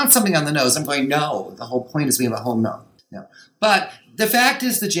audience wants something on the nose. I'm going, no. The whole point is we have a whole no. But the fact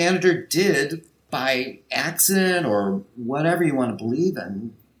is the janitor did, by accident or whatever you want to believe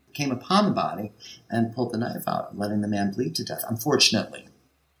in, came upon the body and pulled the knife out, letting the man bleed to death, unfortunately.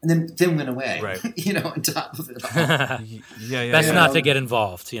 And then went away, right. On top of it all. That's not to get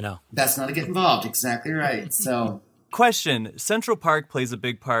involved, That's not to get involved, exactly right. So, question: Central Park plays a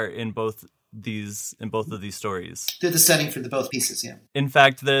big part in both of these stories. They're the setting for both pieces, yeah. In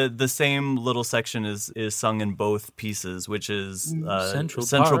fact, the same little section is sung in both pieces, which is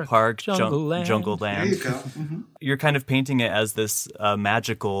Central Park, Jungle Land. There you go. Mm-hmm. You're kind of painting it as this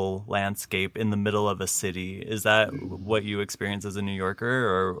magical landscape in the middle of a city. Is that what you experience as a New Yorker?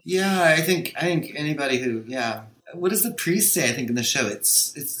 Or yeah, I think anybody who what does the priest say? I think in the show,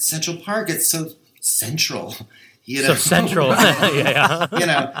 it's Central Park. It's so central. So central. Yeah.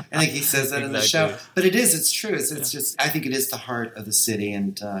 I think he says that in the show. But it's true. It's just, I think it is the heart of the city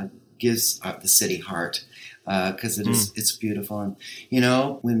and gives the city heart because it's beautiful. And,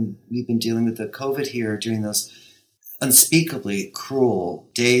 when we've been dealing with the COVID here during those unspeakably cruel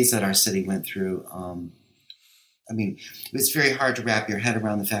days that our city went through, it was very hard to wrap your head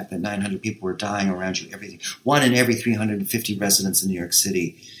around the fact that 900 people were dying around you. One in every 350 residents in New York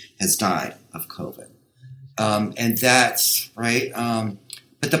City has died of COVID. And that's right.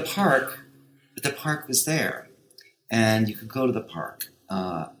 But the park was there, and you could go to the park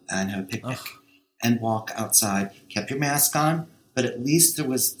and have a picnic and walk outside. Kept your mask on, but at least there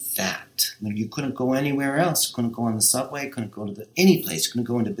was that. You couldn't go anywhere else. You couldn't go on the subway. Couldn't go to any place. You couldn't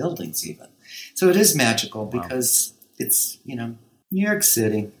go into buildings even. So it is magical because it's New York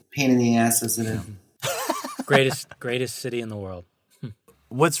City. Pain in the ass as it is. Greatest city in the world.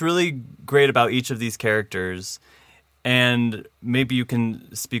 What's really great about each of these characters, and maybe you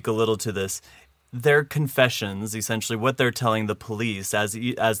can speak a little to this, their confessions, essentially what they're telling the police as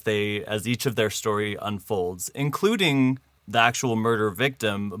each of their story unfolds, including the actual murder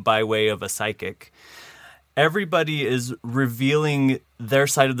victim by way of a psychic. everybody is revealing their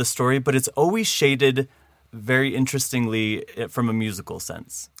side of the story, but it's always shaded very interestingly from a musical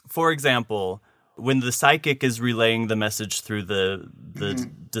sense. For example, when the psychic is relaying the message through the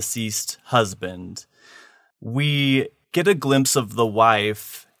deceased husband, we get a glimpse of the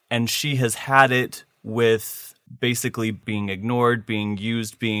wife, and she has had it with basically being ignored, being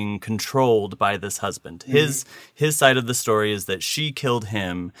used, being controlled by this husband. His side of the story is that she killed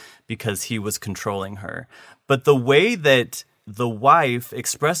him because he was controlling her. But the way that the wife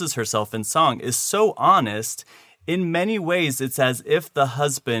expresses herself in song is so honest. In many ways, it's as if the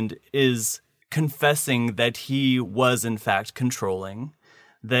husband is confessing that he was in fact controlling,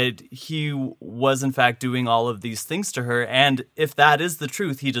 that he was in fact doing all of these things to her, and if that is the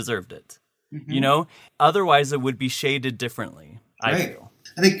truth, he deserved it. You know, otherwise it would be shaded differently. I feel.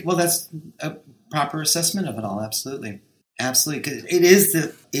 I think that's a proper assessment of it all. Absolutely, because it is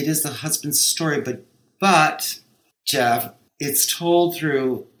the husband's story, but Jeff, it's told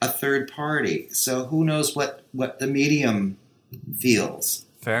through a third party. So who knows what the medium feels?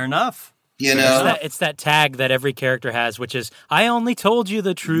 Fair enough. You know, it's that tag that every character has, which is "I only told you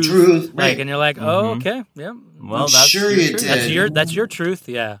the truth." Right? And you're like, "Oh, okay, yeah." Well, that's sure you did. That's your truth,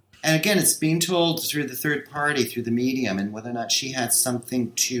 yeah. And again, it's being told through the third party, through the medium, and whether or not she had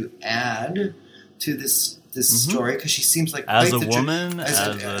something to add to this story, because she seems like as quite a woman,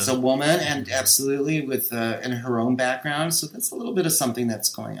 as a woman, and absolutely with in her own background. So that's a little bit of something that's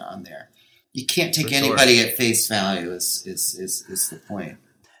going on there. You can't take anybody at face value. Is the point.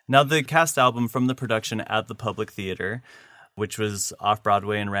 Now, the cast album from the production at the Public Theater, which was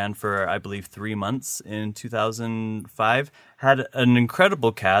off-Broadway and ran for, I believe, 3 months in 2005, had an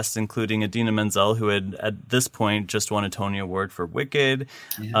incredible cast, including Idina Menzel, who had, at this point, just won a Tony Award for Wicked.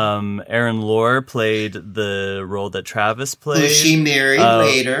 Yeah. Aaron Lohr played the role that Travis played. Who she married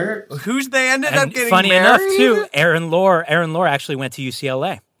later. Who they ended up getting funny married? enough, too, Aaron Lohr actually went to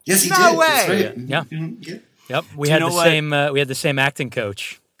UCLA. Yes, he did. No way. That's right. Yeah. Mm-hmm. Yep. We had the same acting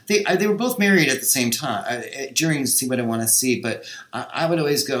coach. They were both married at the same time during See What I Want to See, but I would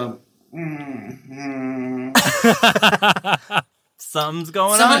always go, something's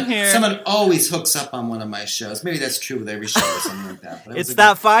going on here. Someone always hooks up on one of my shows. Maybe that's true with every show or something like that. But it's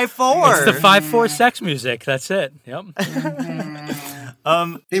that 5/4. It's the 5/4 sex music. That's it. Yep.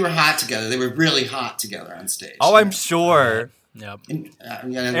 They were hot together. They were really hot together on stage. Oh, I'm sure. Yep.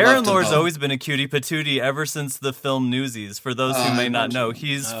 Aaron Lohr's always been a cutie patootie ever since the film Newsies. For those who may not know,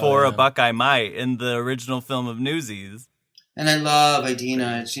 he's a Buckeye Mite in the original film of Newsies. And I love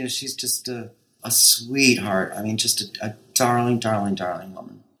Idina. She's just a sweetheart. I mean, just a darling, darling, darling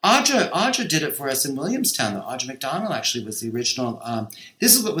woman. Audra did it for us in Williamstown, though. Audra McDonald actually was the original.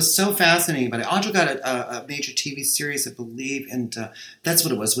 This is what was so fascinating about it. Audra got a major TV series, I believe, and that's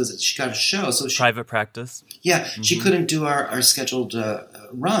what it was she got a show. So Private Practice. Yeah, she couldn't do our scheduled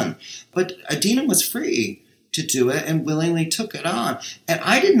run. But Idina was free to do it and willingly took it on. And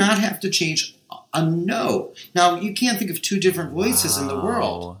I did not have to change a note. Now, you can't think of two different voices in the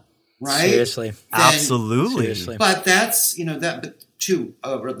world, right? Seriously. Absolutely. Seriously. But that's, two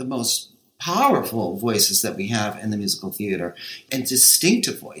of the most powerful voices that we have in the musical theater, and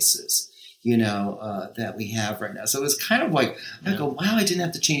distinctive voices, that we have right now. So it was kind of like, I go, wow, I didn't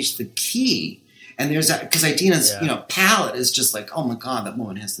have to change the key. And there's that, because Idina's, palette is just like, oh my God, that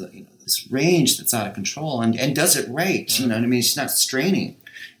woman has this range that's out of control and does it right. You know what I mean? She's not straining.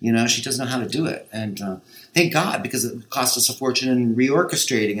 She doesn't know how to do it. And thank God, because it cost us a fortune in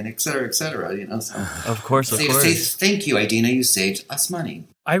reorchestrating and et cetera, so. Of course. Say thank you, Idina. You saved us money.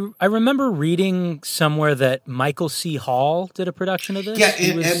 I remember reading somewhere that Michael C. Hall did a production of this. Yeah,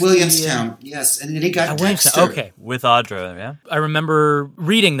 at Williamstown, yes. And then he got Dexter. Okay. With Audra, yeah. I remember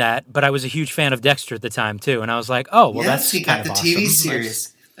reading that, but I was a huge fan of Dexter at the time, too. And I was like, oh, well, that's he kind got of the awesome. TV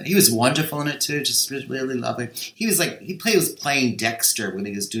series. He was wonderful in it, too. Just really lovely. He was playing Dexter when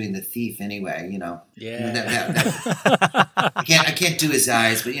he was doing the thief anyway, Yeah. I can't do his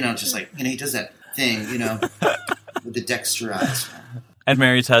eyes, but, just like, he does that thing, with the Dexter eyes. And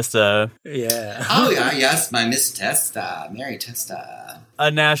Mary Testa. Yeah. Oh, yeah, yes, my Miss Testa, Mary Testa. A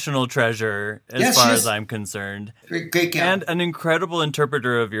national treasure, as far as I'm concerned. Great gal. And an incredible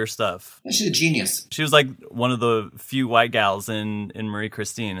interpreter of your stuff. Yeah, she's a genius. She was like one of the few white gals in Marie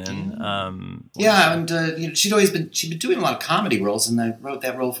Christine. And she'd been doing a lot of comedy roles, and I wrote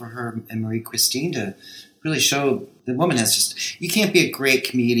that role for her and Marie Christine to really show the woman you can't be a great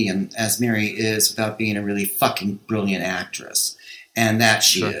comedian as Mary is without being a really fucking brilliant actress. And that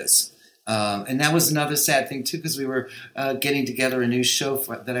she is. And that was another sad thing, too, because we were getting together a new show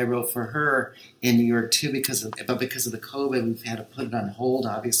that I wrote for her in New York, too, because of the COVID. We've had to put it on hold,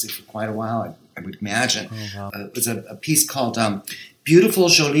 obviously, for quite a while, I would imagine. Oh, wow. It was a piece called Beautiful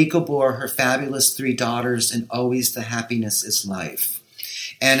Jolie Gabor, Her Fabulous Three Daughters, and Always the Happiness is Life.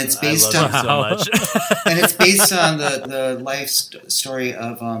 And it's based on so much. and it's based on the life story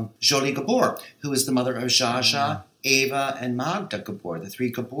of Jolie Gabor, who is the mother of Jaja, Ava, and Magda Gabor, the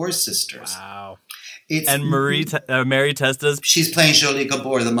three Gabor sisters. Wow. And Mary Testa's... She's playing Jolie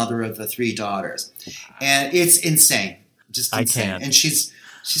Gabor, the mother of the three daughters. And it's insane. Just insane. I can't. And she's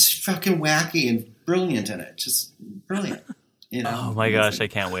fucking wacky and brilliant in it. Just brilliant. You know? Oh my gosh, I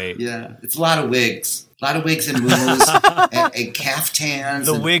can't wait. Yeah. It's a lot of wigs. A lot of wigs and moves and caftans.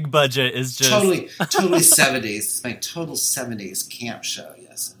 The wig budget is just... Totally 70s. It's my total 70s camp show,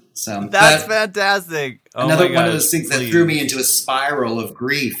 yes. So that's fantastic. Another one of those things that threw me into a spiral of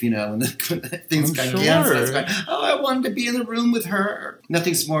grief, when when things got canceled. I was going, I wanted to be in the room with her.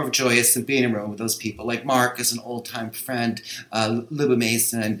 Nothing's more joyous than being in a room with those people. Like Mark is an old-time friend, Luba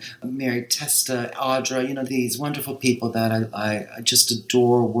Mason, Mary Testa, Audra, these wonderful people that I just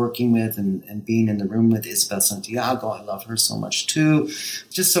adore working with and being in the room with. Isabel Santiago, I love her so much too. It's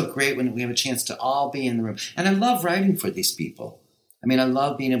just so great when we have a chance to all be in the room. And I love writing for these people. I mean, I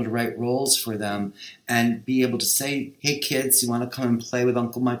love being able to write roles for them and be able to say, hey, kids, you want to come and play with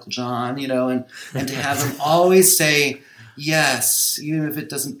Uncle Michael John, and to have them always say yes, even if it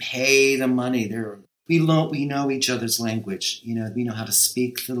doesn't pay the money. We know each other's language. We know how to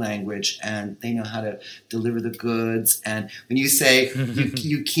speak the language, and they know how to deliver the goods. And when you say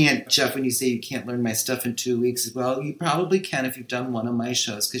you can't, Jeff, when you say you can't learn my stuff in 2 weeks, well, you probably can if you've done one of my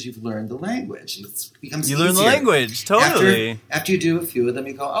shows because you've learned the language. It becomes easier. Learn the language, totally. After you do a few of them,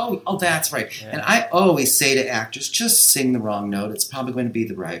 you go, oh, that's right. Yeah. And I always say to actors, just sing the wrong note. It's probably going to be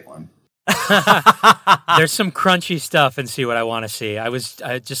the right one. There's some crunchy stuff and See What I Want to See. I was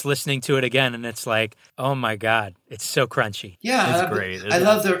just listening to it again, and it's like, oh my god, it's so crunchy. Yeah, it's great. I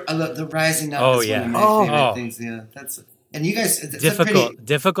love the rising up. Oh yeah, one of my favorite things. Yeah, and you guys,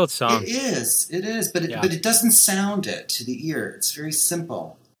 difficult song. It is, but it doesn't sound it to the ear. It's very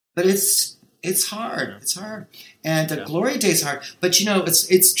simple, but it's hard. It's hard, and Glory Day's hard. But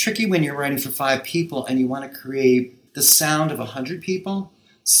it's tricky when you're writing for 5 people and you want to create the sound of 100 people.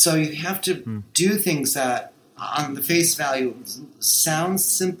 So you have to do things that, on the face value, sound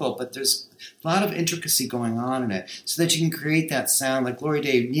simple, but there's a lot of intricacy going on in it, so that you can create that sound. Like Glory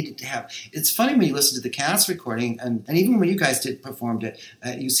Day needed to have. It's funny when you listen to the cast recording, and even when you guys performed it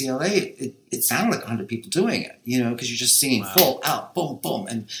at UCLA, it sounded like 100 people doing it, because you're just singing full out, boom, boom,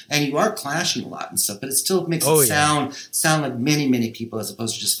 and you are clashing a lot and stuff, but it still makes it sound like many, many people as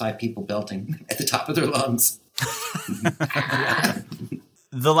opposed to just 5 people belting at the top of their lungs.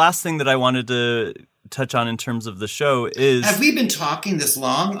 The last thing that I wanted to touch on in terms of the show is... Have we been talking this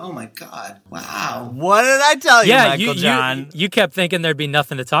long? Oh, my God. Wow. What did I tell you, Michael John? You kept thinking there'd be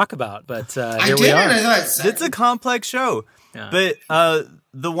nothing to talk about, but here we are. It's a complex show. Yeah. But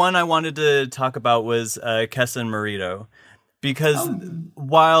the one I wanted to talk about was Kessa and Marito. Because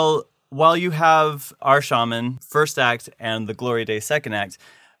while you have Our Shaman, first act, and the Glory Day, second act,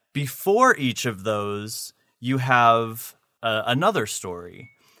 before each of those, you have... another story.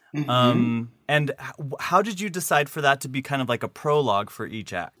 Mm-hmm. And how did you decide for that to be kind of like a prologue for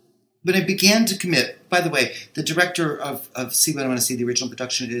each act? When I began to commit, by the way, the director of See What I Want to See, the original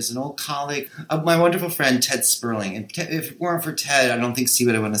production, is an old colleague of my wonderful friend, Ted Sperling. And if it weren't for Ted, I don't think See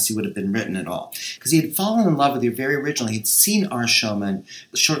What I Want to See would have been written at all. Because he had fallen in love with you very originally. He'd seen Our Showman,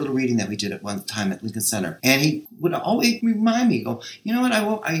 the short little reading that we did at one time at Lincoln Center. And he would always remind me, you know what,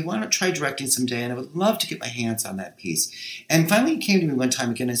 I want to try directing someday, and I would love to get my hands on that piece. And finally he came to me one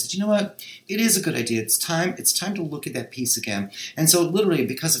time again and I said, you know what, it is a good idea. It's time to look at that piece again. And so literally,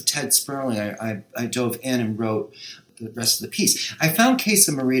 because of Ted Sperling, I dove in and wrote the rest of the piece. I found Kessa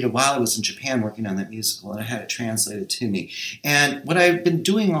Marita while I was in Japan working on that musical, and I had it translated to me. And what I've been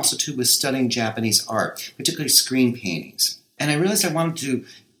doing also, too, was studying Japanese art, particularly screen paintings. And I realized I wanted to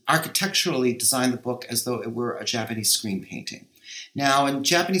architecturally design the book as though it were a Japanese screen painting. Now, in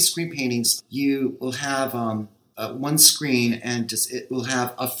Japanese screen paintings, you will have one screen, and it will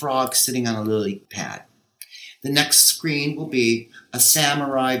have a frog sitting on a lily pad. The next screen will be a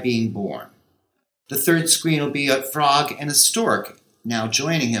samurai being born. The third screen will be a frog and a stork now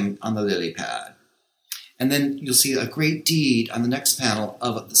joining him on the lily pad. And then you'll see a great deed on the next panel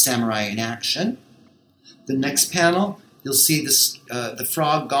of the samurai in action. The next panel, you'll see the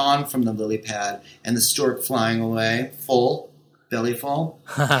frog gone from the lily pad and the stork flying away, full, belly full.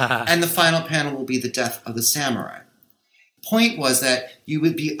 And the final panel will be the death of the samurai. point was that you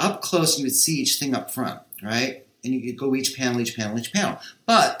would be up close and you would see each thing up front, right? And you could go each panel, each panel, each panel.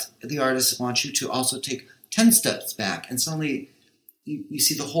 But the artist wants you to also take 10 steps back, and suddenly you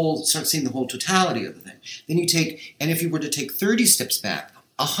see start seeing the whole totality of the thing. Then you take, and if you were to take 30 steps back,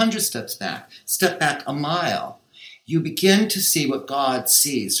 100 steps back, step back a mile, you begin to see what God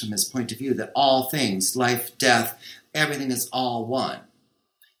sees from his point of view, that all things, life, death, everything is all one.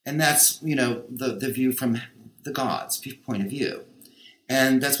 And that's, the view from the God's point of view.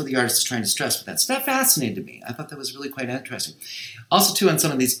 And that's what the artist is trying to stress with that. So that fascinated me. I thought that was really quite interesting. Also, too, on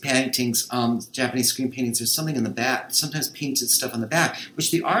some of these paintings, Japanese screen paintings, there's something in the back, sometimes painted stuff on the back, which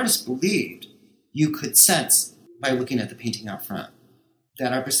the artist believed you could sense by looking at the painting out front,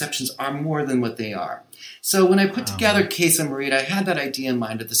 that our perceptions are more than what they are. So when I put together Casa Marita, I had that idea in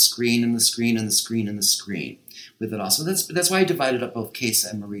mind of the screen and the screen and the screen and the screen with it all. So that's why I divided up both Casa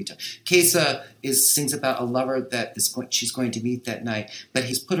and Marita. Casa sings about a lover that she's going to meet that night, but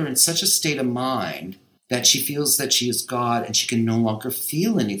he's put her in such a state of mind that she feels that she is God and she can no longer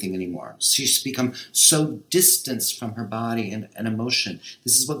feel anything anymore. She's become so distanced from her body and emotion.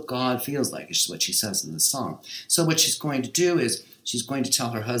 This is what God feels like, is what she says in the song. So what she's going to do is she's going to tell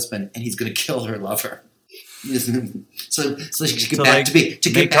her husband, and he's going to kill her lover. so she can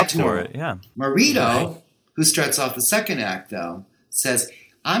get back to normal. It, yeah. Marito, who starts off the second act, though, says,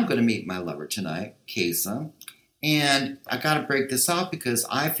 I'm going to meet my lover tonight, Casa, and I got to break this off because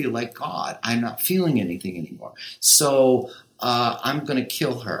I feel like God. I'm not feeling anything anymore. So I'm going to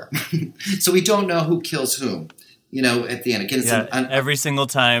kill her. So we don't know who kills whom. At the end. Again, every single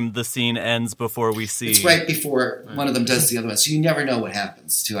time the scene ends before we see. It's right before one of them does the other one. So you never know what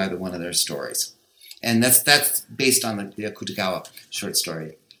happens to either one of their stories. And that's based on the Akutagawa short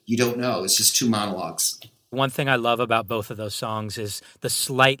story. You don't know. It's just two monologues. One thing I love about both of those songs is the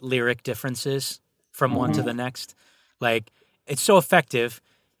slight lyric differences from one to the next. Like, it's so effective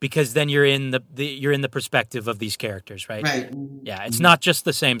because then you're in the perspective of these characters, right? Right. Yeah, it's not just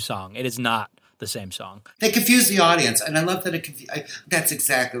the same song. It is not the same song. They confuse the audience, and I love that that's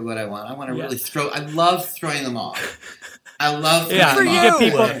exactly what I want. I want to really I love throwing them off. I love throwing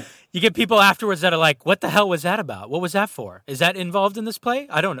them off. You get people afterwards that are like, what the hell was that about? What was that for? Is that involved in this play?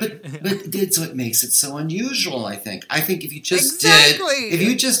 I don't know. But it's what makes it so unusual, I think. I think if you just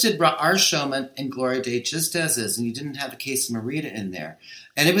did Our Showman and Gloria Day just as is, and you didn't have the Case of Marita in there,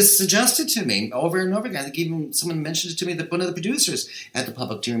 and it was suggested to me over and over again. I think even someone mentioned it to me, that one of the producers at the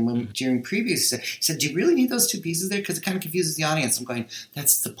Public during previous said, do you really need those two pieces there? Because it kind of confuses the audience. I'm going,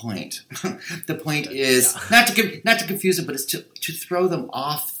 that's the point. The point is not to confuse them, but it's to throw them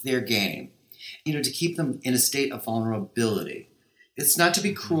off their game, to keep them in a state of vulnerability. It's not to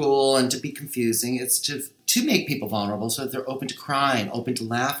be cruel and to be confusing. It's to make people vulnerable so that they're open to crying, open to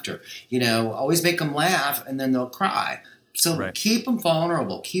laughter. Always make them laugh and then they'll cry. So Keep them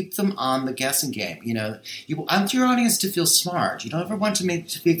vulnerable. Keep them on the guessing game. You want your audience to feel smart. You don't ever want to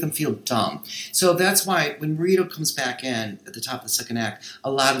make them feel dumb. So that's why when Rito comes back in at the top of the second act, a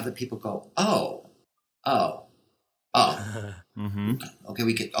lot of the people go, oh. Mm-hmm. Okay,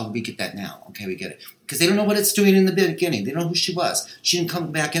 we get that now. Okay, we get it. Because they don't know what it's doing in the beginning. They don't know who she was. She didn't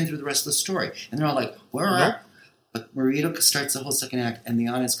come back in through the rest of the story. And they're all like, where? But Marito starts the whole second act, and the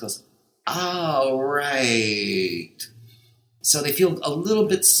audience goes, oh, right. So they feel a little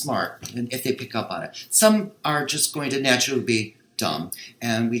bit smart if they pick up on it. Some are just going to naturally be dumb,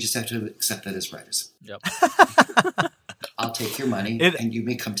 and we just have to accept that as writers. Yep. I'll take your money, and you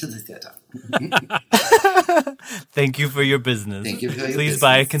may come to the theater. Thank you for your business. Thank you for your business. Please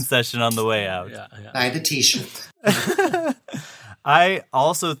buy a concession on the way out. Yeah. Buy the T-shirt. I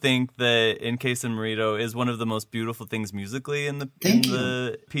also think that In Case and Marito is one of the most beautiful things musically in the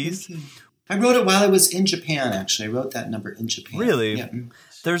piece. Thank you. I wrote it while I was in Japan, actually. I wrote that number in Japan. Really? Yeah.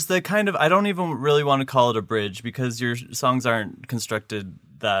 There's the kind of, I don't even really want to call it a bridge because your songs aren't constructed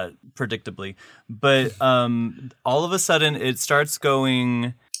that predictably. But all of a sudden it starts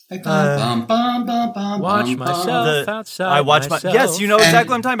going... Watch myself outside I watch myself. Yes, you know exactly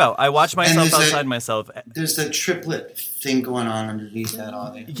what I'm talking about. I watch myself outside myself. There's the triplet thing going on underneath that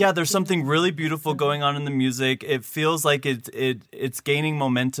audio. Yeah, there's something really beautiful going on in the music. It feels like it's gaining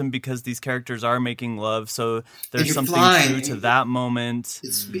momentum because these characters are making love. So there's something true to that moment.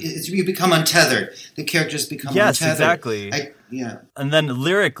 You become untethered. The characters become untethered. Yes, exactly. Yeah. And then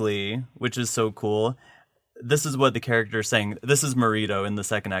lyrically, which is so cool, this is what the character is saying. This is Marito in the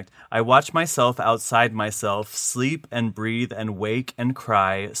second act. I watch myself outside myself, sleep and breathe and wake and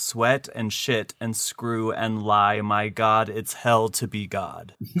cry, sweat and shit and screw and lie. My God, it's hell to be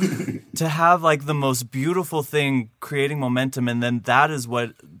God. To have like the most beautiful thing creating momentum, and then that is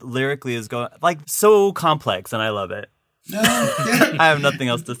what lyrically is going, like, so complex, and I love it. No, I have nothing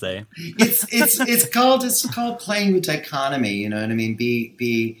else to say. It's called playing with dichotomy. You know what I mean? Make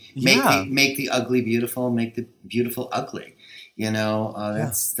the ugly beautiful, make the beautiful ugly. You know,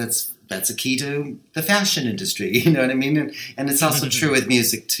 that's a key to the fashion industry. You know what I mean? And it's also true with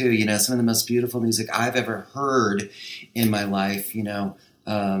music too. You know, some of the most beautiful music I've ever heard in my life, you know,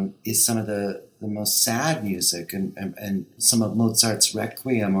 is some of the most sad music, and some of Mozart's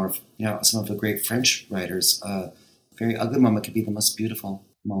Requiem, or you know, some of the great French writers. Very ugly moment could be the most beautiful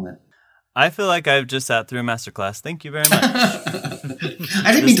moment. I feel like I've just sat through a masterclass. Thank you very much.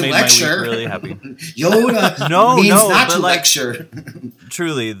 I didn't mean to lecture. My week really happy. Yoda means not to lecture.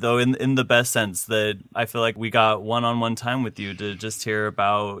 Truly, though, in the best sense, that I feel like we got one-on-one time with you to just hear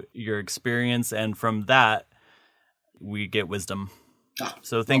about your experience, and from that, we get wisdom.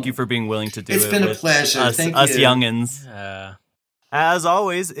 So thank you for being willing to do it. It's been a pleasure. Thank us you. youngins. As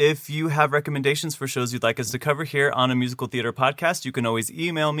always, if you have recommendations for shows you'd like us to cover here on A Musical Theater Podcast, you can always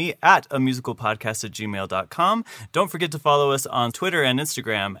email me at amusicalpodcast@gmail.com. Don't forget to follow us on Twitter and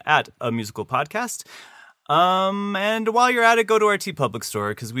Instagram at A Musical Podcast. And while you're at it, go to our TeePublic store,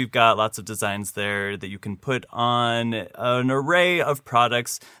 because we've got lots of designs there that you can put on an array of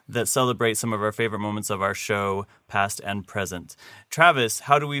products that celebrate some of our favorite moments of our show, past and present. Travis,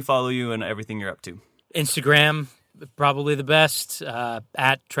 how do we follow you and everything you're up to? Instagram, probably the best.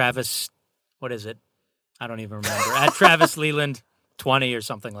 At Travis, what is it? I don't even remember. At Travis Leland 20 or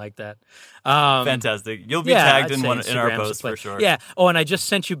something like that. Fantastic. You'll be tagged in our post for sure. Yeah. Oh, and I just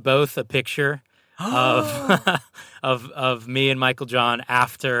sent you both a picture of me and Michael John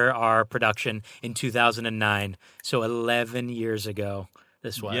after our production in 2009. So 11 years ago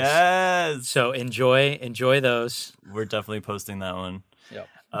this was. Yes. So enjoy those. We're definitely posting that one. Yep.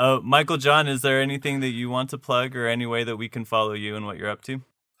 Michael John, is there anything that you want to plug, or any way that we can follow you and what you're up to?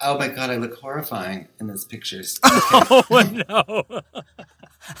 Oh my God, I look horrifying in those pictures. Oh no.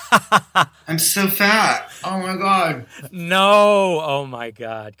 I'm so fat. Oh my God. No. Oh my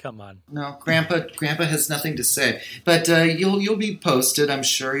God. Come on. No, Grandpa has nothing to say. But you'll be posted. I'm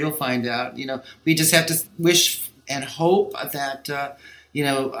sure you'll find out. You know, we just have to wish and hope that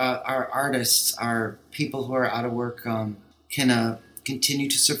our artists, our people who are out of work, can continue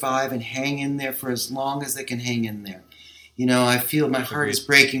to survive and hang in there for as long as they can hang in there. You know, I feel my heart is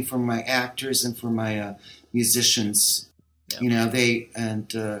breaking for my actors and for my musicians. Yeah. You know,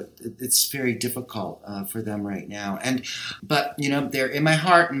 it's very difficult for them right now. But you know, they're in my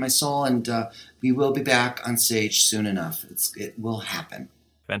heart and my soul, and we will be back on stage soon enough. It will happen.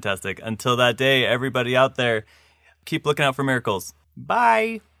 Fantastic. Until that day, everybody out there, keep looking out for miracles.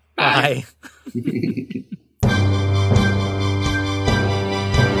 Bye. Bye.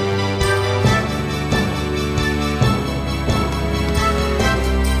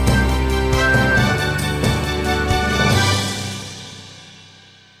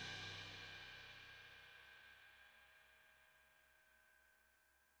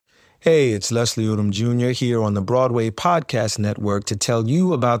 Hey, it's Leslie Odom Jr. here on the Broadway Podcast Network to tell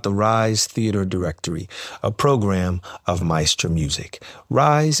you about the Rise Theater Directory, a program of Maestro Music.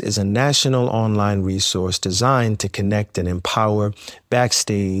 Rise is a national online resource designed to connect and empower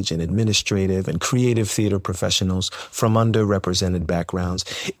backstage and administrative and creative theater professionals from underrepresented backgrounds.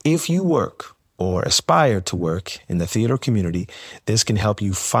 If you work or aspire to work in the theater community, this can help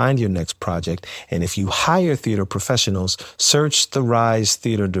you find your next project. And if you hire theater professionals, search the Rise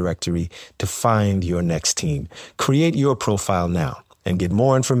Theater Directory to find your next team. Create your profile now and get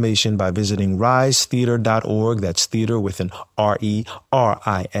more information by visiting risetheater.org. That's theater with an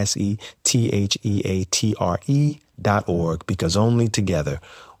RERISETHEATRE.org, because only together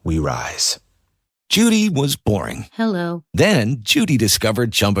we rise. Judy was boring. Hello. Then Judy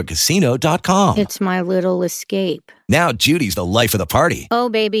discovered ChumbaCasino.com. It's my little escape. Now Judy's the life of the party. Oh,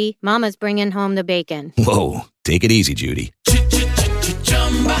 baby, mama's bringing home the bacon. Whoa, take it easy, Judy.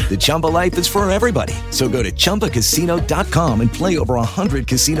 The Chumba life is for everybody. So go to ChumbaCasino.com and play over 100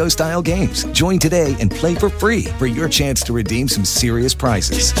 casino-style games. Join today and play for free for your chance to redeem some serious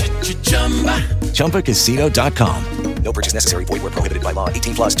prizes. ChumbaCasino.com. No purchase necessary. Void where prohibited by law.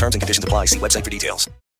 18+ terms and conditions apply. See website for details.